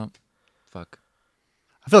like, oh, fuck.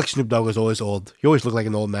 I feel like Snoop Dogg was always old. He always looked like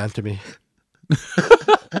an old man to me.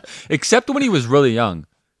 Except when he was really young,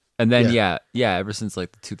 and then Yeah. yeah, ever since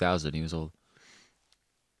like the 2000, he was old.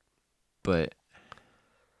 But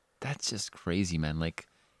that's just crazy, man. Like,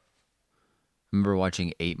 I remember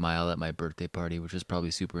watching 8 Mile at my birthday party, which was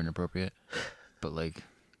probably super inappropriate. But like,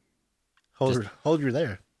 How old you were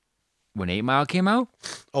there? when 8 Mile came out,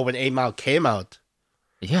 Oh, when 8 Mile came out.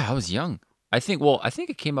 yeah, I was young. I think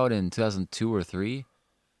it came out in 2002 or 3,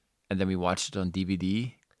 and then we watched it on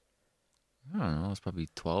DVD. I don't know, it was probably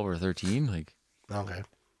 12 or 13. Like, Okay.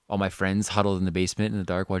 all my friends huddled in the basement in the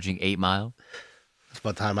dark watching 8 Mile. That's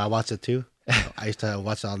about time I watched it too. I used to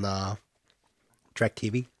watch it on Trek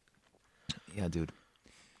TV. Yeah, dude.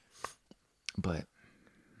 But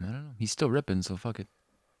I don't know. He's still ripping, so fuck it.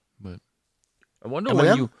 But I wonder when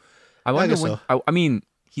Eminem? you. I wonder guess when. so. I mean,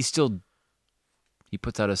 he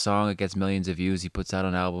puts out a song, it gets millions of views. He puts out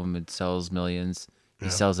an album, it sells millions. He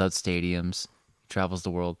sells out stadiums. He travels the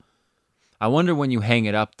world. I wonder when you hang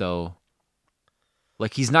it up though.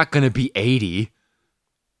 Like, he's not gonna be 80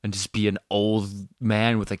 and just be an old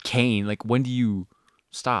man with a cane. Like, when do you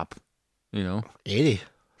stop? You know? 80.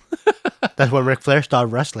 That's when Ric Flair started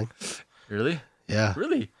wrestling. Really? Yeah.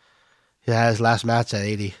 Really? He had his last match at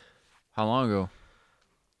 80. How long ago?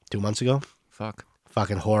 2 months ago. Fuck.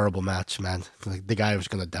 Fucking horrible match, man. Like, the guy was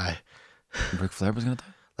gonna die. Ric Flair was gonna die?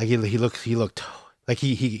 Like, he looked like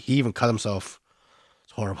he even cut himself.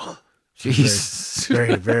 It's horrible. Jeez.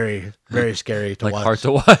 Very, very, very scary to Like, watch. hard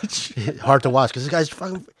to watch. Hard to watch because this guy's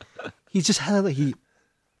fucking. He just had he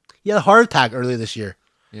had a heart attack earlier this year.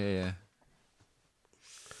 Yeah.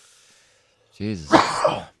 Jesus.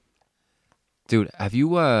 Dude, have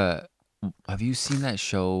you seen that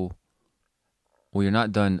show? Well, you're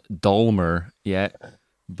not done Dahmer yet,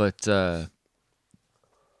 but have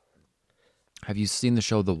you seen the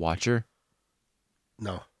show The Watcher?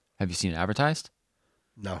 No, Have you seen it advertised?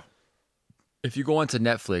 no, If you go onto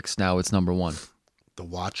Netflix now, it's number 1. The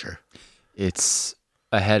Watcher. It's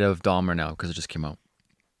ahead of Dahmer now because it just came out.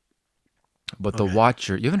 But The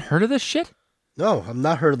Watcher, you haven't heard of this shit? No, I've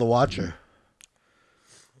not heard of The Watcher.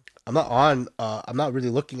 I'm not on. I'm not really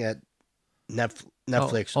looking at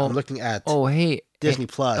Netflix. oh. I'm looking at Oh, hey. Disney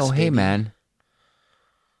Plus. Oh, hey, baby. man.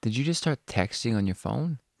 Did you just start texting on your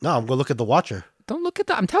phone? No, I'm gonna look at The Watcher. Don't look at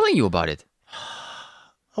that. I'm telling you about it.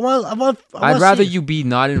 I'd rather you be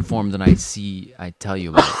not informed than I tell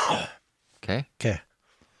you about it. Okay? Okay.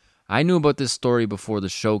 I knew about this story before the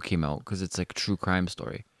show came out because it's like a true crime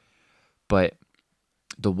story. But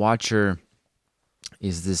The Watcher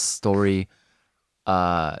is this story.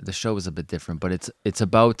 The show is a bit different, but it's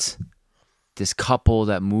about this couple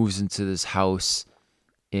that moves into this house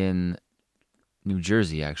in New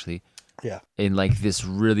Jersey, actually. Yeah. In like this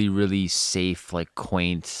really, really safe, like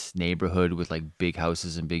quaint neighborhood with like big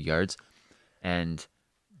houses and big yards. And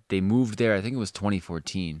they moved there, I think it was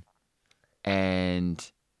 2014.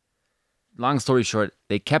 And long story short,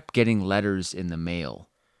 they kept getting letters in the mail.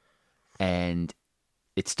 And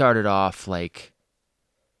it started off like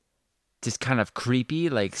just kind of creepy,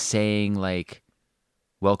 like saying like,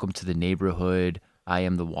 "Welcome to the neighborhood. I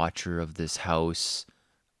am the watcher of this house.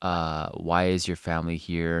 Why is your family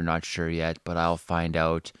here? Not sure yet, but I'll find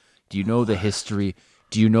out. Do you know the history?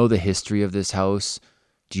 Do you know the history of this house?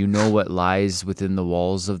 Do you know what lies within the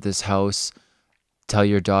walls of this house? Tell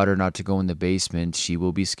your daughter not to go in the basement. She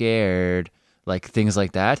will be scared." Like things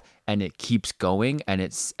like that. And it keeps going. And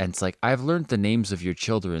it's like, "I've learned the names of your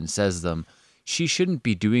children," says them. "She shouldn't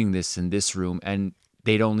be doing this in this room." And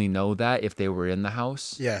they'd only know that if they were in the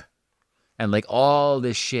house. Yeah. And like all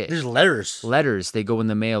this shit. There's letters. Letters, they go in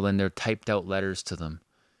the mail and they're typed out letters to them.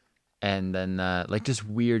 And then like just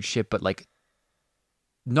weird shit, but like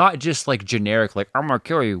not just like generic, like "I'm gonna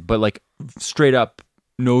kill you," but like straight up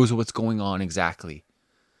knows what's going on exactly.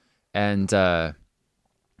 And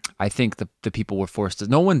I think the people were forced to,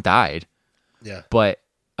 no one died, Yeah. but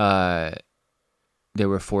they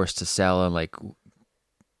were forced to sell, and like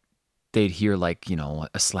they'd hear like, you know,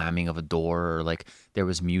 a slamming of a door, or like there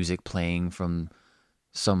was music playing from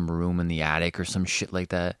some room in the attic or some shit like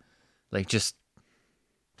that. Like just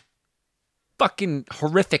fucking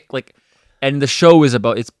horrific. Like, and the show is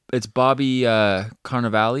about, it's Bobby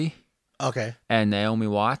Cannavale Okay. and Naomi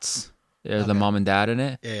Watts. They're the mom and dad in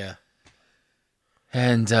it. Yeah.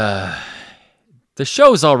 And the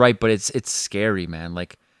show's all right, but it's scary, man.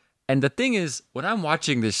 Like, and the thing is, when I'm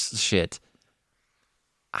watching this shit,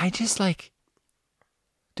 I just like,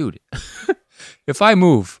 dude, if I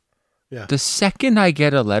move, Yeah. the second I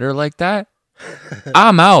get a letter like that,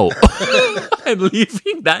 I'm out. I'm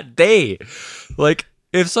leaving that day. Like,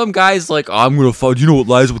 if some guy's like, "Oh, I'm gonna find, you know what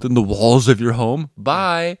lies within the walls of your home,"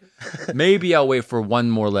 bye. Maybe I'll wait for one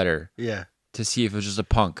more letter Yeah. to see if it's just a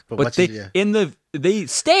punk. But what's they it- yeah. they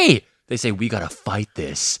stay. They say, "We gotta fight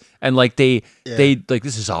this," and like they like,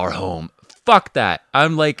 "This is our home." Fuck that.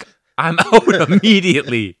 I'm like, I'm out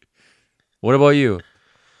immediately. What about you?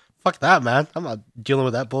 Fuck that, man. I'm not dealing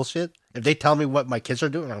with that bullshit. If they tell me what my kids are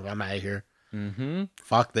doing, I'm out of here. Mm-hmm.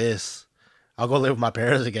 Fuck this. I'll go live with my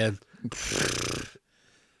parents again.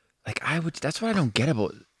 like I would. That's what I don't get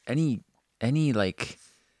about any like,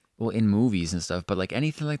 well, in movies and stuff. But like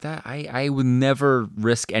anything like that, I would never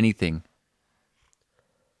risk anything.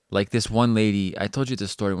 Like this one lady, I told you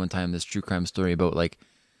this story one time. This true crime story about like,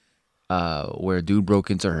 where a dude broke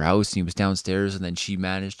into her house and he was downstairs, and then she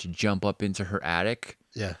managed to jump up into her attic.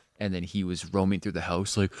 Yeah. And then he was roaming through the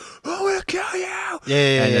house like, "I'm gonna kill you!"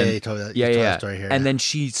 Yeah. And then- You told that. Yeah, you told yeah. that story here. And then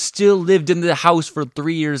she still lived in the house for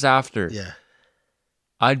 3 years after. yeah.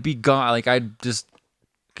 I'd be gone. Like I'd just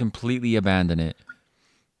completely abandon it.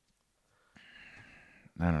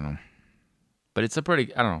 I don't know, but it's a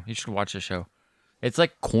pretty. I don't know. You should watch the show. It's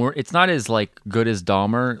like It's not as like good as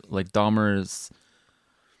Dahmer. Like Dahmer's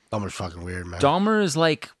fucking weird, man. Dahmer is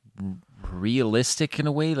like realistic in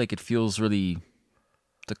a way. Like it feels really.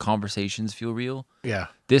 The conversations feel real. Yeah.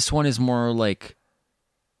 This one is more like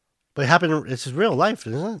But it happened. It's his real life,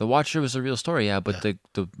 isn't it? The Watcher was a real story, yeah. But the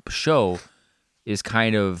show is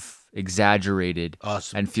kind of exaggerated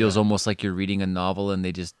and feels almost like you're reading a novel and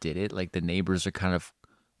they just did it. Like the neighbors are kind of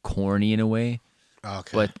corny in a way.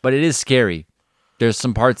 Okay. But it is scary. There's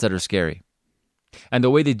some parts that are scary. And the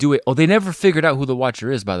way they do it, they never figured out who the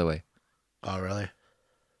Watcher is, by the way. Oh, really?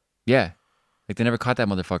 Yeah. Like they never caught that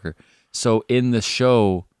motherfucker. So in the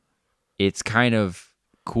show, it's kind of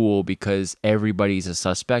cool because everybody's a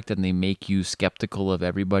suspect and they make you skeptical of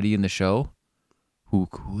everybody in the show. Who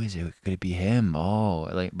is it? Could it be him? Oh,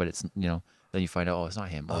 like, but it's, then you find out, it's not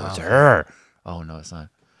him. Oh, it's her. Oh, no, it's not.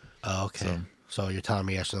 Oh, okay. So you're telling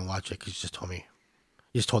me I shouldn't watch it because you just told me.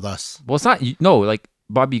 You just told us. Well, it's not, no, like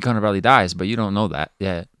Bobby Cannavale dies, but you don't know that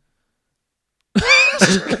yet.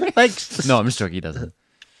 Like, No, I'm just joking. He doesn't.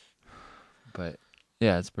 But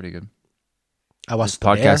yeah, it's pretty good. I watched This The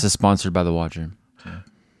Bear. podcast is sponsored by The Watcher.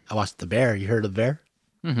 I watched The Bear. You heard of The Bear?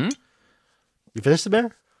 Mm-hmm. You finished The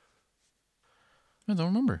Bear? I don't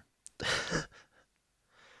remember.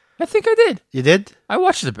 I think I did. You did? I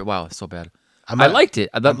watched it a bit. Wow, it's so bad. I'm I liked it.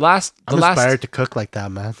 The last. inspired to cook like that,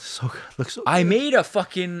 man. So good. Looks so I good. made a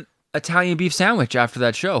fucking Italian beef sandwich after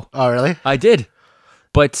that show. Oh, really? I did,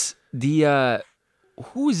 but the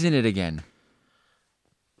who's in it again?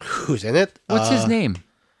 Who's in it? What's his name?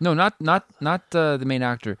 No, not the main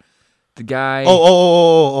actor. The guy.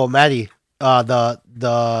 Oh, Maddie.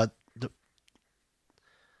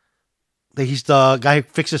 He's the guy who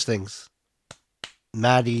fixes things.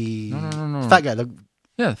 Maddie. No. Fat guy.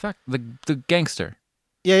 Yeah, the gangster.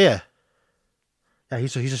 Yeah.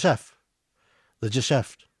 He's a chef. Legit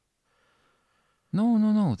chef.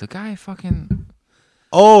 No. The guy fucking.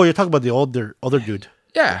 Oh, you're talking about the older dude.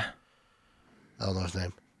 Yeah. I don't know his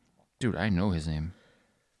name. Dude, I know his name.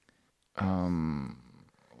 Why am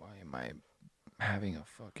I having a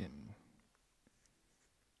fucking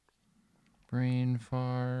brain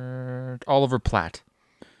fart? Oliver Platt.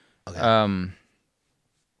 Okay.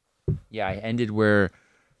 Yeah, I ended where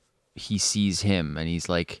he sees him and he's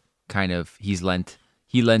like he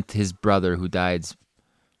lent his brother who died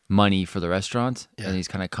money for the restaurant and he's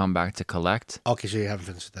kind of come back to collect. Okay, so you haven't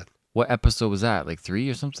finished that. What episode was that? Like 3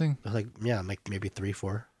 or something? Like maybe 3,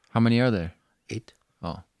 4, How many are there? 8.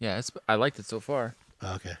 Oh, yeah, I liked it so far.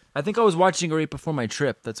 Okay. I think I was watching it right before my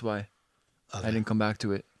trip. That's why Okay. I didn't come back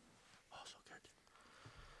to it. Oh, so good.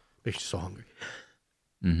 Makes you so hungry.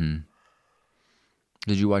 Mm-hmm.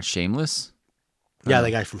 Did you watch Shameless? Yeah, the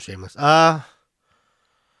guy from Shameless. I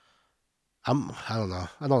don't know.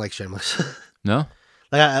 I don't like Shameless. No?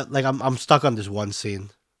 I'm stuck on this one scene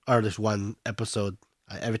or this one episode.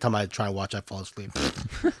 Every time I try and watch, I fall asleep. I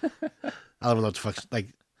don't know what the fuck. Like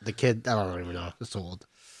the kid, I don't even know. It's so old.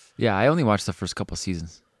 Yeah, I only watched the first couple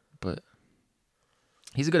seasons, but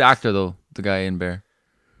he's a good actor though. The guy in Bear.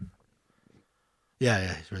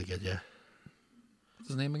 Yeah, he's really good. Yeah, What's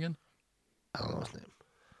his name again? I don't know his name.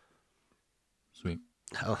 Sweet.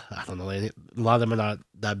 I don't know. A lot of them are not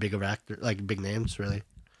that big of actor, like big names, really.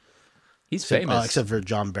 He's famous. Except for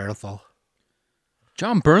John Bernthal.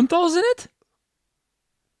 John Bernthal's in it?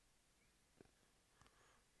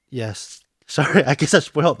 Yes. Sorry, I guess I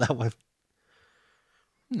spoiled that one.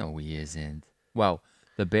 No, he isn't. Wow.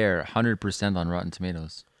 The Bear, 100% on Rotten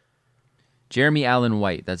Tomatoes. Jeremy Allen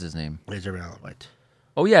White, that's his name. It's Jeremy Allen White.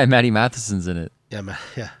 Oh yeah, Maddie Matheson's in it. Yeah, man.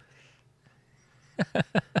 Yeah.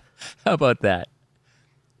 How about that?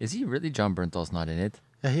 Is he really? John Bernthal's not in it.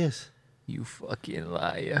 Yeah, he is. You fucking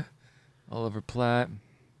liar. Oliver Platt.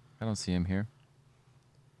 I don't see him here.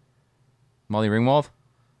 Molly Ringwald?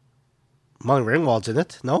 Molly Ringwald's in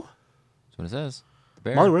it. No, That's what it says. The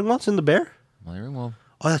Bear. Molly Ringwald's in The Bear. Molly Ringwald.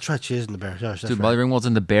 Oh, that's right. She is in The Bear. That's Dude, right. Molly Ringwald's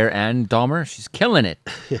in The Bear and Dahmer. She's killing it.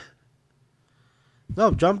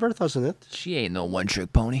 No, John Bernthal's in it. She ain't no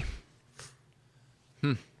one-trick pony.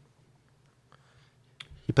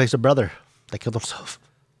 He He plays the brother that killed himself.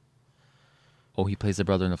 Oh, he plays the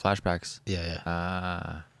brother in the flashbacks. Yeah.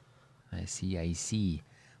 Ah, I see.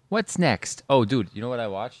 What's next? Oh, dude, you know what I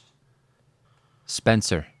watched?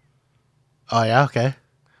 Spencer. Oh yeah. Okay.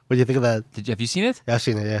 What do you think of that? Have you seen it? Yeah, I've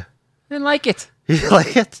seen it. Yeah. I didn't like it. You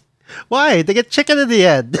like it? Why? They get chicken in the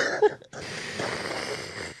end.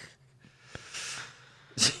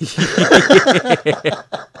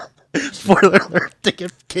 Spoiler alert, they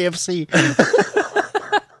get KFC.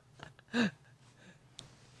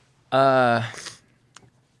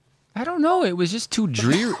 I don't know. It was just too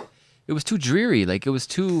dreary. It was too dreary. Like, it was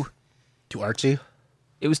too Too artsy.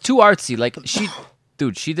 Like,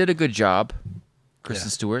 she did a good job. Kristen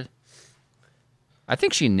Yeah. Stewart. I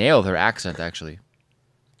think she nailed her accent, actually.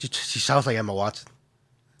 She sounds like Emma Watson.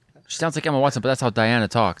 She sounds like Emma Watson, but that's how Diana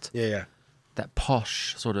talked. Yeah. That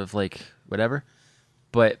posh sort of like whatever.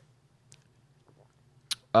 But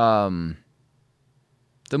the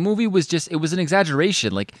movie was just, it was an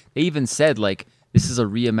exaggeration. Like, they even said, like, this is a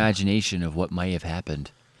reimagination of what might have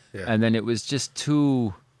happened. Yeah. And then it was just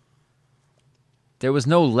too, there was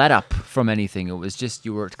no let up from anything. It was just,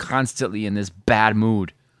 you were constantly in this bad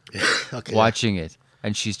mood Okay. watching it.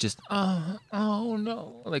 And she's just, oh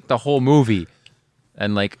no, like the whole movie.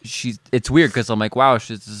 And like, it's weird because I'm like, wow, this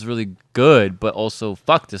is really good, but also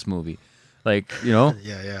fuck this movie. Like, you know?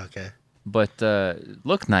 Yeah. Okay. But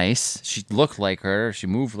looked nice. She looked like her. She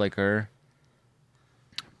moved like her.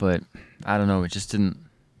 But I don't know. It just didn't.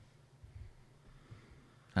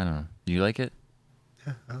 I don't know. Do you like it?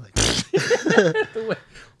 Yeah, I like it.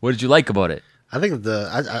 What did you like about it? I think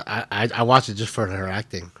I watched it just for her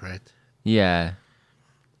acting, right? Yeah.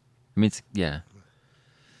 I mean, yeah.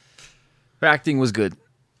 Her acting was good,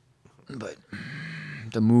 but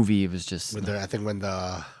the movie was just. I think when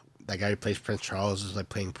that guy who plays Prince Charles is like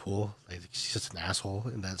playing pool, like he's just an asshole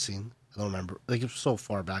in that scene. I don't remember. Like, it was so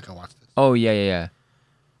far back I watched it. Oh yeah.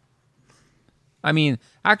 I mean,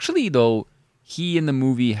 actually though, he in the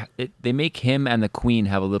movie, they make him and the Queen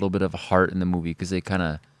have a little bit of a heart in the movie because they kind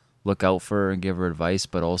of look out for her and give her advice,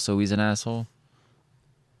 but also he's an asshole.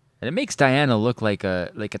 And it makes Diana look like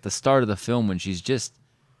at the start of the film when she's just.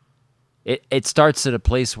 It starts at a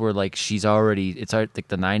place where like it's like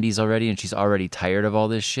the 90s already, and she's already tired of all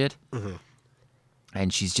this shit,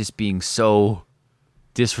 and she's just being so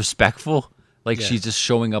disrespectful. Like, Yeah. she's just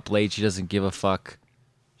showing up late. She doesn't give a fuck.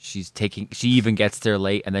 She even gets there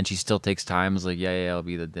late, and then she still takes time. It's like, yeah, I'll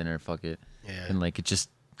be the dinner. Fuck it. Yeah. And like, it's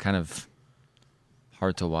just kind of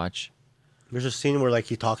hard to watch. There's a scene where like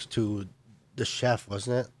he talks to the chef,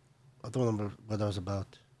 wasn't it? I don't remember what that was about.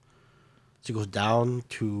 So he goes down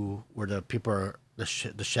to where the people are, the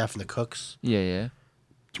chef and the cooks. Yeah.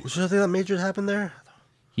 Was there anything that major happened there?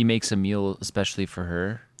 He makes a meal especially for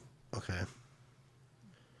her. Okay.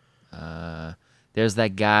 There's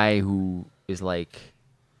that guy who is like,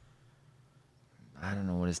 I don't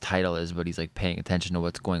know what his title is, but he's like paying attention to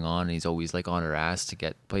what's going on, and he's always like on her ass to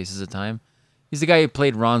get places at time. He's the guy who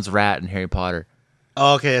played Ron's rat in Harry Potter.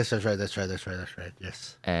 Oh, okay, that's right.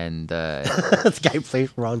 Yes. And This guy plays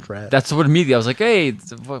Ron's rat. that's what immediately I was like, hey,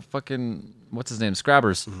 it's fucking, what's his name?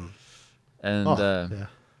 Scrabbers. And yeah.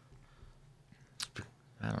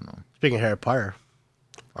 I don't know. Speaking of Harry Potter,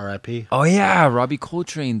 R.I.P. Oh yeah, Robbie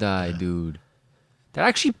Coltrane died, dude. That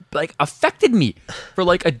actually like affected me for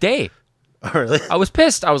like a day. Oh, really? I was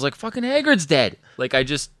pissed. I was like, fucking Hagrid's dead. Like, I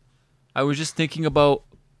was just thinking about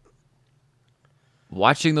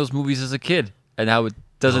watching those movies as a kid and how it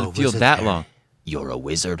doesn't feel Wizard that Harry. long. You're a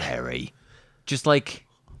wizard, Harry. Just like,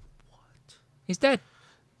 he's dead.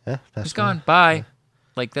 Yeah, He's gone. Bye.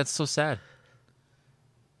 Like, that's so sad.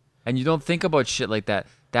 And you don't think about shit like that.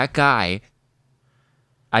 That guy,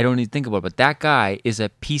 I don't even think about it, but that guy is a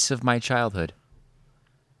piece of my childhood.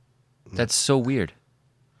 That's so weird.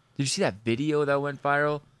 Did you see that video that went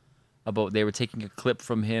viral about they were taking a clip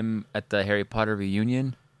from him at the Harry Potter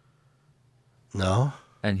reunion? No,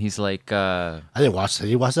 And he's like, I didn't watch that.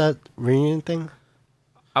 Did you watch that reunion thing?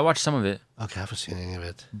 I watched some of it, Okay, I haven't seen any of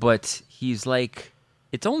it. but he's like,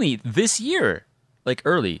 it's only this year, like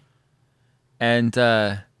early. And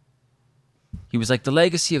he was like, the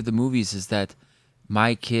legacy of the movies is that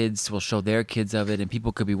my kids will show their kids of it, and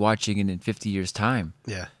people could be watching it in 50 years' time.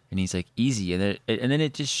 Yeah. And he's like, easy. And then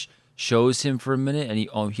it just shows him for a minute, and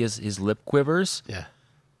he has his lip quivers. Yeah.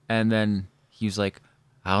 And then he was like,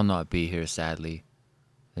 I'll not be here, sadly.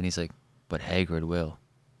 And he's like, but Hagrid will.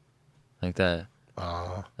 Like that.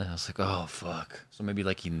 Oh, And I was like, oh, fuck. So maybe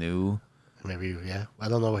like he knew. maybe, yeah. I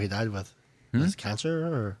don't know what he died with. Was it cancer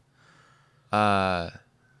or? I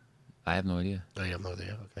have no idea. Oh, you have no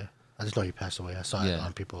idea. Okay. I just know he passed away. I saw it Yeah.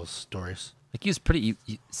 on people's stories. Like he was pretty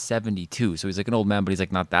 72, so he's like an old man, but he's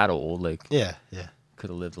like not that old. Like Yeah. could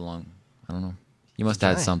have lived long. I don't know. He must have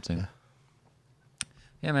had Right. something.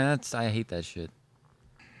 Yeah, man, I hate that shit.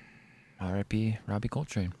 R.I.P. Robbie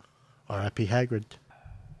Coltrane. R.I.P. Hagrid.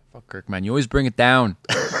 Fuck Kirk, man. You always bring it down.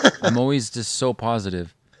 I'm always just so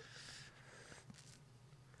positive.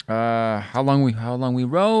 How long we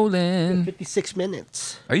rolling? 56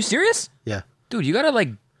 minutes. Are you serious? Yeah. Dude, you gotta like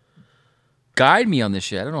guide me on this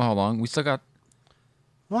shit. I don't know how long. We still got.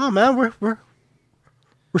 Wow, man, we're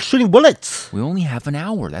shooting bullets. We only have an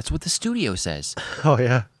hour. That's what the studio says. Oh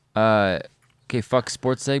yeah. Okay, fuck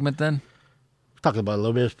sports segment then. Talked about a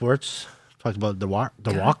little bit of sports. Talked about the Rock.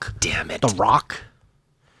 Damn it. The Rock.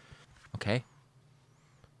 Okay.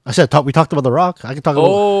 I said we talked about the Rock. I can talk about.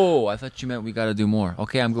 Oh, I thought you meant we gotta do more.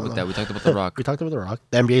 Okay, I'm good with that. We talked about The Rock. We talked about the Rock.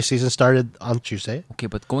 The NBA season started on Tuesday. Okay,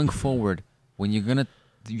 but going forward, when you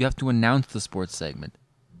have to announce the sports segment.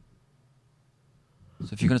 So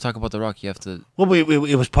if you're gonna talk about The Rock, you have to. Well,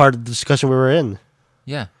 it was part of the discussion we were in.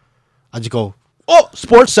 Yeah. I just go,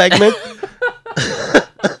 sports segment.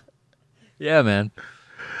 Yeah, man.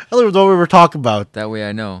 I don't even know what we were talking about. That way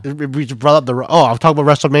I know. We just brought up the Rock. Oh, I'm talking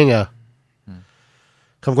about WrestleMania.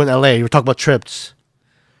 Come going to LA. You were talking about trips.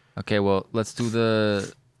 Okay, well, let's do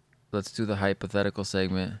the hypothetical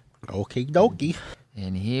segment. Okay, dokie.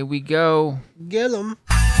 And here we go. Get him.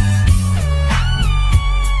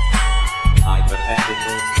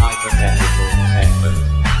 Hypothetical segment.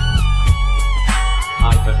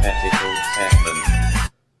 Hypothetical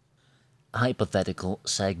segment. Hypothetical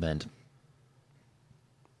segment.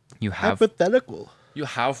 You have Hypothetical. You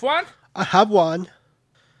have one? I have one.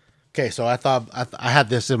 Okay, so I thought I had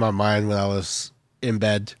this in my mind when I was in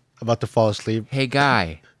bed about to fall asleep. Hey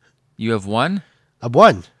guy, you have one? I have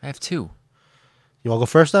one. I have two. You want to go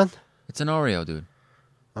first then? It's an Oreo, dude.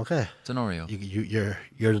 Okay. It's an Oreo.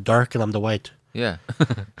 You're the dark and I'm the white. Yeah.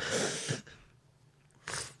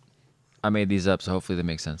 I made these up, so hopefully they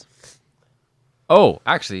make sense. Oh,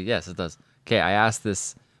 actually, yes, it does. Okay, I asked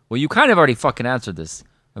this. Well, you kind of already fucking answered this,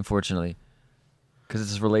 unfortunately, because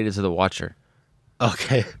it's related to The Watcher.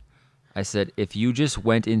 Okay. I said, if you just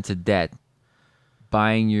went into debt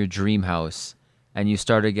buying your dream house and you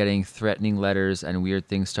started getting threatening letters and weird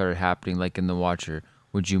things started happening like in The Watcher,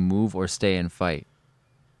 would you move or stay and fight?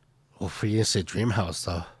 Well, for you to say dream house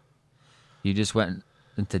though. You just went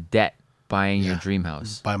into debt buying your Yeah. dream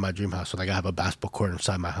house. Buy my dream house, so like I have a basketball court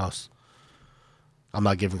inside my house. I'm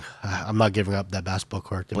not giving up that basketball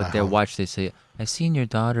court. In But my they home. watch, they say, I seen your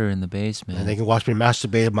daughter in the basement. And they can watch me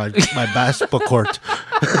masturbate in my basketball court.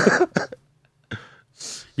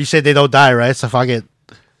 You said they don't die, right? So if I get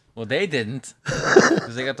Well, they didn't.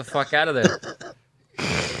 Because they got the fuck out of there.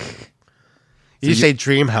 you say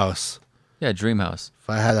dream house. Yeah, dream house. If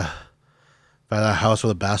I had a house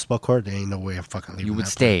with a basketball court, there ain't no way I'm fucking leaving. You would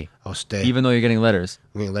that stay. place. I would stay. Even though you're getting letters.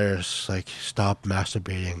 I mean, there's like stop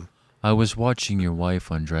masturbating. I was watching your wife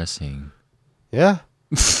undressing. Yeah,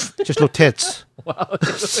 just no tits. Wow.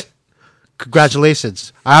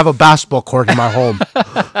 Congratulations. I have a basketball court in my home.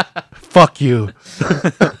 Fuck you.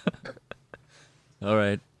 All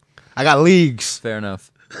right. I got leagues. Fair enough.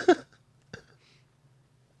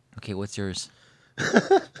 Okay, what's yours?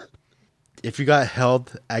 If you got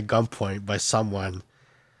held at gunpoint by someone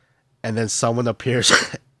and then someone appears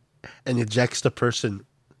and ejects the person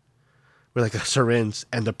with like a syringe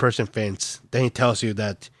and the person faints, then he tells you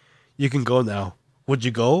that you can go now. Would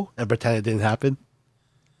you go and pretend it didn't happen?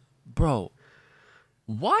 Bro.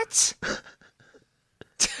 What?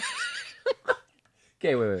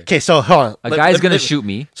 Okay, wait. Okay, so hold on. A guy's gonna shoot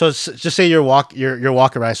me So just say you're walking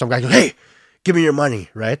around, some guy goes, "Hey, give me your money,"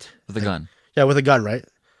 right? with a gun. Yeah, with a gun, right?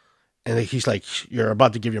 And then he's like, "You're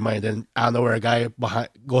about to give your money." Then out of nowhere, a guy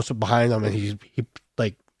goes behind him and he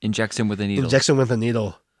like Injects him with a needle. injects him with a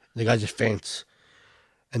needle. The guy just faints,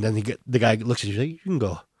 and then the guy looks at you like, "You can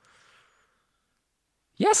go."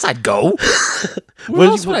 Yes, I'd go. What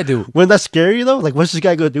else would I do? Wouldn't that scare you though? Like, what's this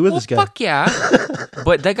guy gonna do with Well, this guy? fuck yeah.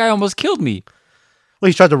 But that guy almost killed me. Well,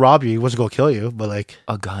 he tried to rob you. He wasn't gonna kill you, but like,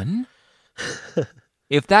 A gun?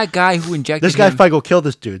 If that guy who injected this guy's him, probably gonna kill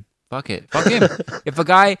this dude. fuck it, fuck him. If a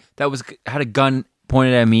guy that had a gun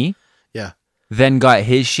pointed at me, Yeah. then got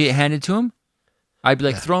his shit handed to him, I'd be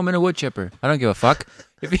like, throw him in a wood chipper. I don't give a fuck.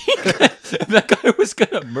 If that guy was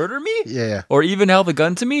gonna murder me, Yeah. or even held a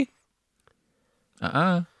gun to me,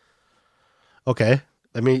 Okay.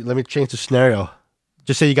 Let me change the scenario.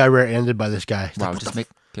 Just say you got rear-ended by this guy. He's wow, like, just make.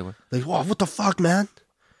 Okay, what? like, wow, what the fuck, man?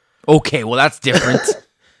 Okay, well that's different. He's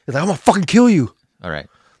like, I'm gonna fucking kill you, All right.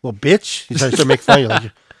 little bitch. He's trying to make fun of you,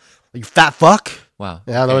 like you fat fuck. Wow.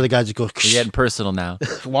 And I don't know where the guy just goes. You're getting personal now.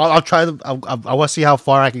 Well, I'll try. I want to see how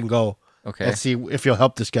far I can go. Okay. and see if you'll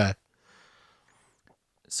help this guy.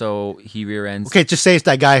 So he rear ends. Okay, just say it's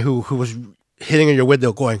that guy who was hitting on your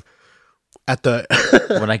window, going at the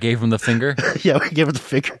When I gave him the finger, yeah, we gave it the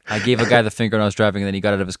finger. I gave a guy the finger when I was driving, and then he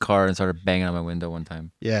got out of his car and started banging on my window one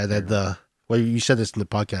time. Yeah, that well, you said this in the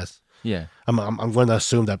podcast. Yeah, I'm going to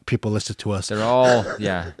assume that people listen to us, they're all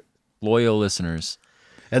loyal listeners.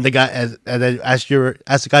 and the guy, and then as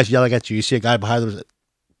the guy's yelling at you, you see a guy behind him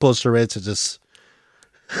pulls syringe and just.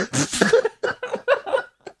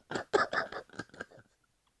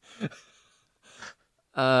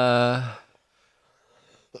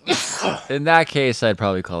 In that case, I'd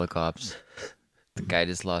probably call the cops. The guy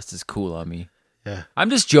just lost his cool on me. Yeah. I'm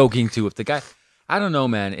just joking too. If the guy, I don't know,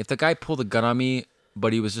 man. If the guy pulled a gun on me,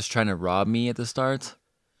 but he was just trying to rob me at the start,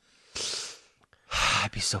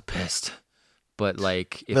 I'd be so pissed. But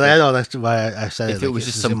like, if But I know that's why I said if it. it was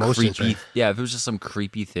it's just his some emotions, creepy, right? if it was just some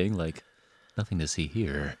creepy thing, like nothing to see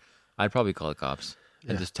here, I'd probably call the cops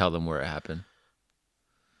and just tell them where it happened.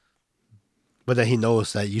 But then he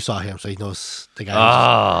knows that you saw him, so he knows the guy.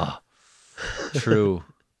 Ah, true.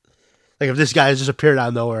 Like if this guy just appeared out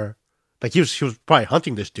of nowhere, like he was probably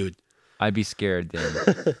hunting this dude. I'd be scared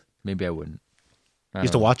then. Maybe I wouldn't.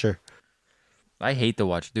 He's the watcher. I hate the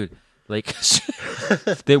watch, dude. Like,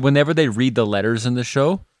 whenever they read the letters in the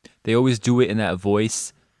show, they always do it in that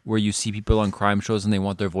voice where you see people on crime shows and they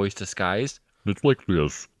want their voice disguised. It's like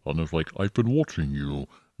this, and it's like, I've been watching you.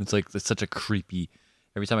 It's like, it's such a creepy.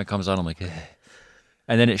 Every time it comes on, I'm like, eh.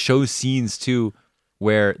 And then it shows scenes too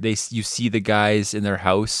where you see the guys in their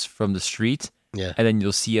house from the street, Yeah. and then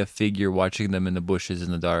you'll see a figure watching them in the bushes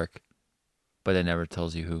in the dark, but it never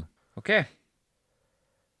tells you who. Okay,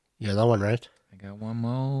 Yeah, that one, right? I got one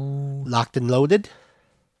more. Locked and loaded.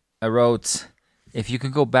 I wrote, if you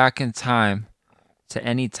could go back in time to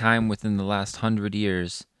any time within the last 100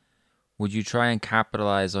 years, would you try and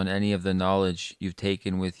capitalize on any of the knowledge you've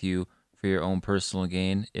taken with you for your own personal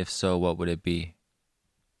gain? If so, what would it be?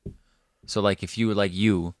 So, like, if you were like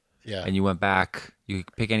you, Yeah. and you went back, you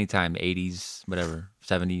could pick any time, 80s, whatever,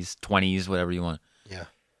 70s, 20s, whatever you want. Yeah.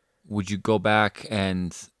 Would you go back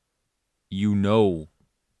and you know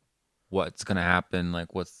what's going to happen,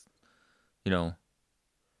 like what's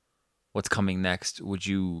coming next? Would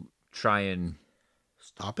you try and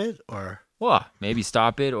Stop it or maybe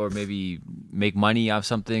stop it, or maybe make money off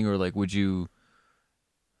something, or like would you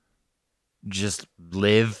just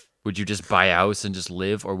live? Would you just buy a house and just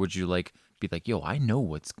live, or would you like be like, yo, I know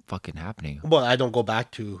what's fucking happening? well, I don't go back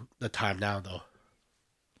to the time now though.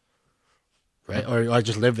 Right? Or I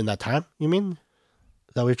just live in that time, you mean?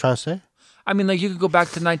 Is that what you're trying to say? I mean, like, you could go back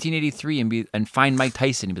to 1983 and find Mike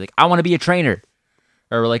Tyson and be like, I want to be a trainer,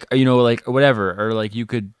 or like, like, or whatever, or like you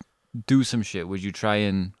could do some shit. Would you try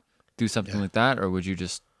and do something like that, or would you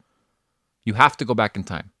just? You have to go back in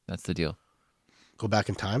time. That's the deal. Go back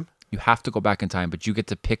in time? You have to go back in time, but you get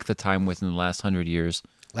to pick the time within the last 100 years.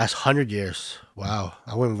 Last 100 years. Wow.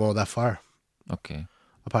 I wouldn't go that far. Okay.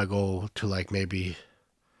 I'll probably go to like maybe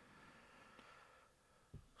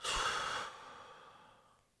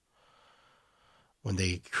when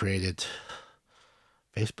they created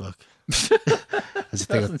Facebook. That's the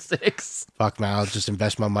thing. 2006. Fuck man, I'll just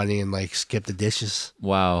invest my money and like skip the dishes.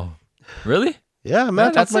 Wow. Really? Yeah,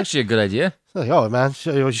 man. That's actually a good idea. like, oh man,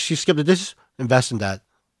 she skipped the dishes. Invest in that.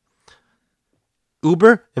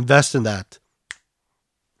 Uber, invest in that.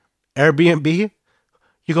 Airbnb,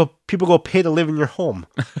 people go pay to live in your home.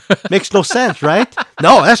 Makes no sense, right?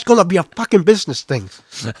 No, that's gonna be a fucking business thing.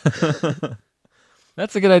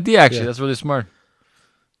 That's a good idea, actually. Yeah. That's really smart.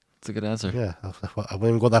 That's a good answer. Yeah, I wouldn't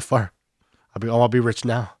even go that far. I'll be rich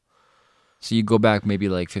now. So you go back maybe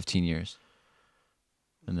like 15 years.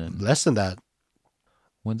 And then Less than that.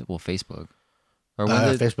 when did Facebook? Or when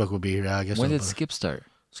did Facebook would be. Yeah, I guess. when so, did but Skip start?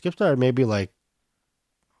 Skip started maybe like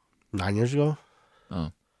 9 years ago.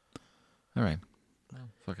 Oh. All right. Well,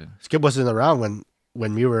 fuck it. Skip wasn't around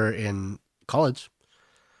when we were in college.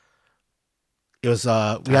 It was we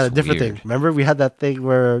had a That's different weird. thing. Remember we had that thing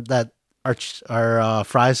where that our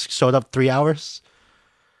fries showed up 3 hours.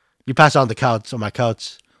 You passed on the couch on my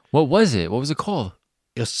couch. What was it? What was it called?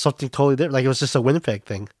 It was something totally different. Like it was just a Winnipeg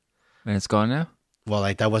thing. And it's gone now? Well,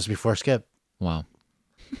 like that was before Skip. Wow.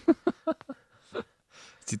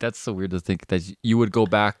 See, that's so weird to think that you would go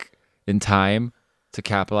back in time to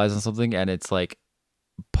capitalize on something, and it's like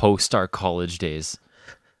post our college days.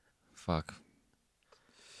 Fuck.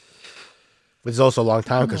 Which is also a long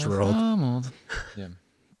time because we're old. I'm old. Yeah.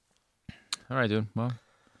 All right, dude. Well,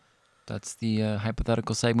 that's the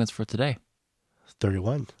hypothetical segments for today.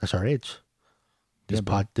 31. That's our age.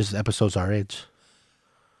 This episode's our age.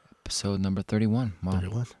 Episode number 31. Wow.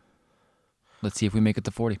 31. Let's see if we make it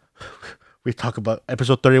to 40. We talk about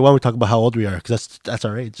episode 31. We talk about how old we are because that's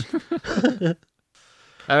our age.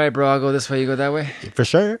 All right, bro. I'll go this way. You go that way. For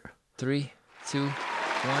sure. 3, 2, 1.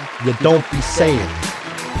 You don't be saying.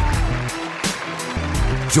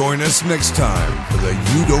 Join us next time for the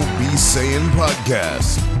You Don't Be Saying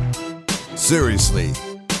podcast. Seriously,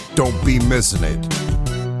 don't be missing it.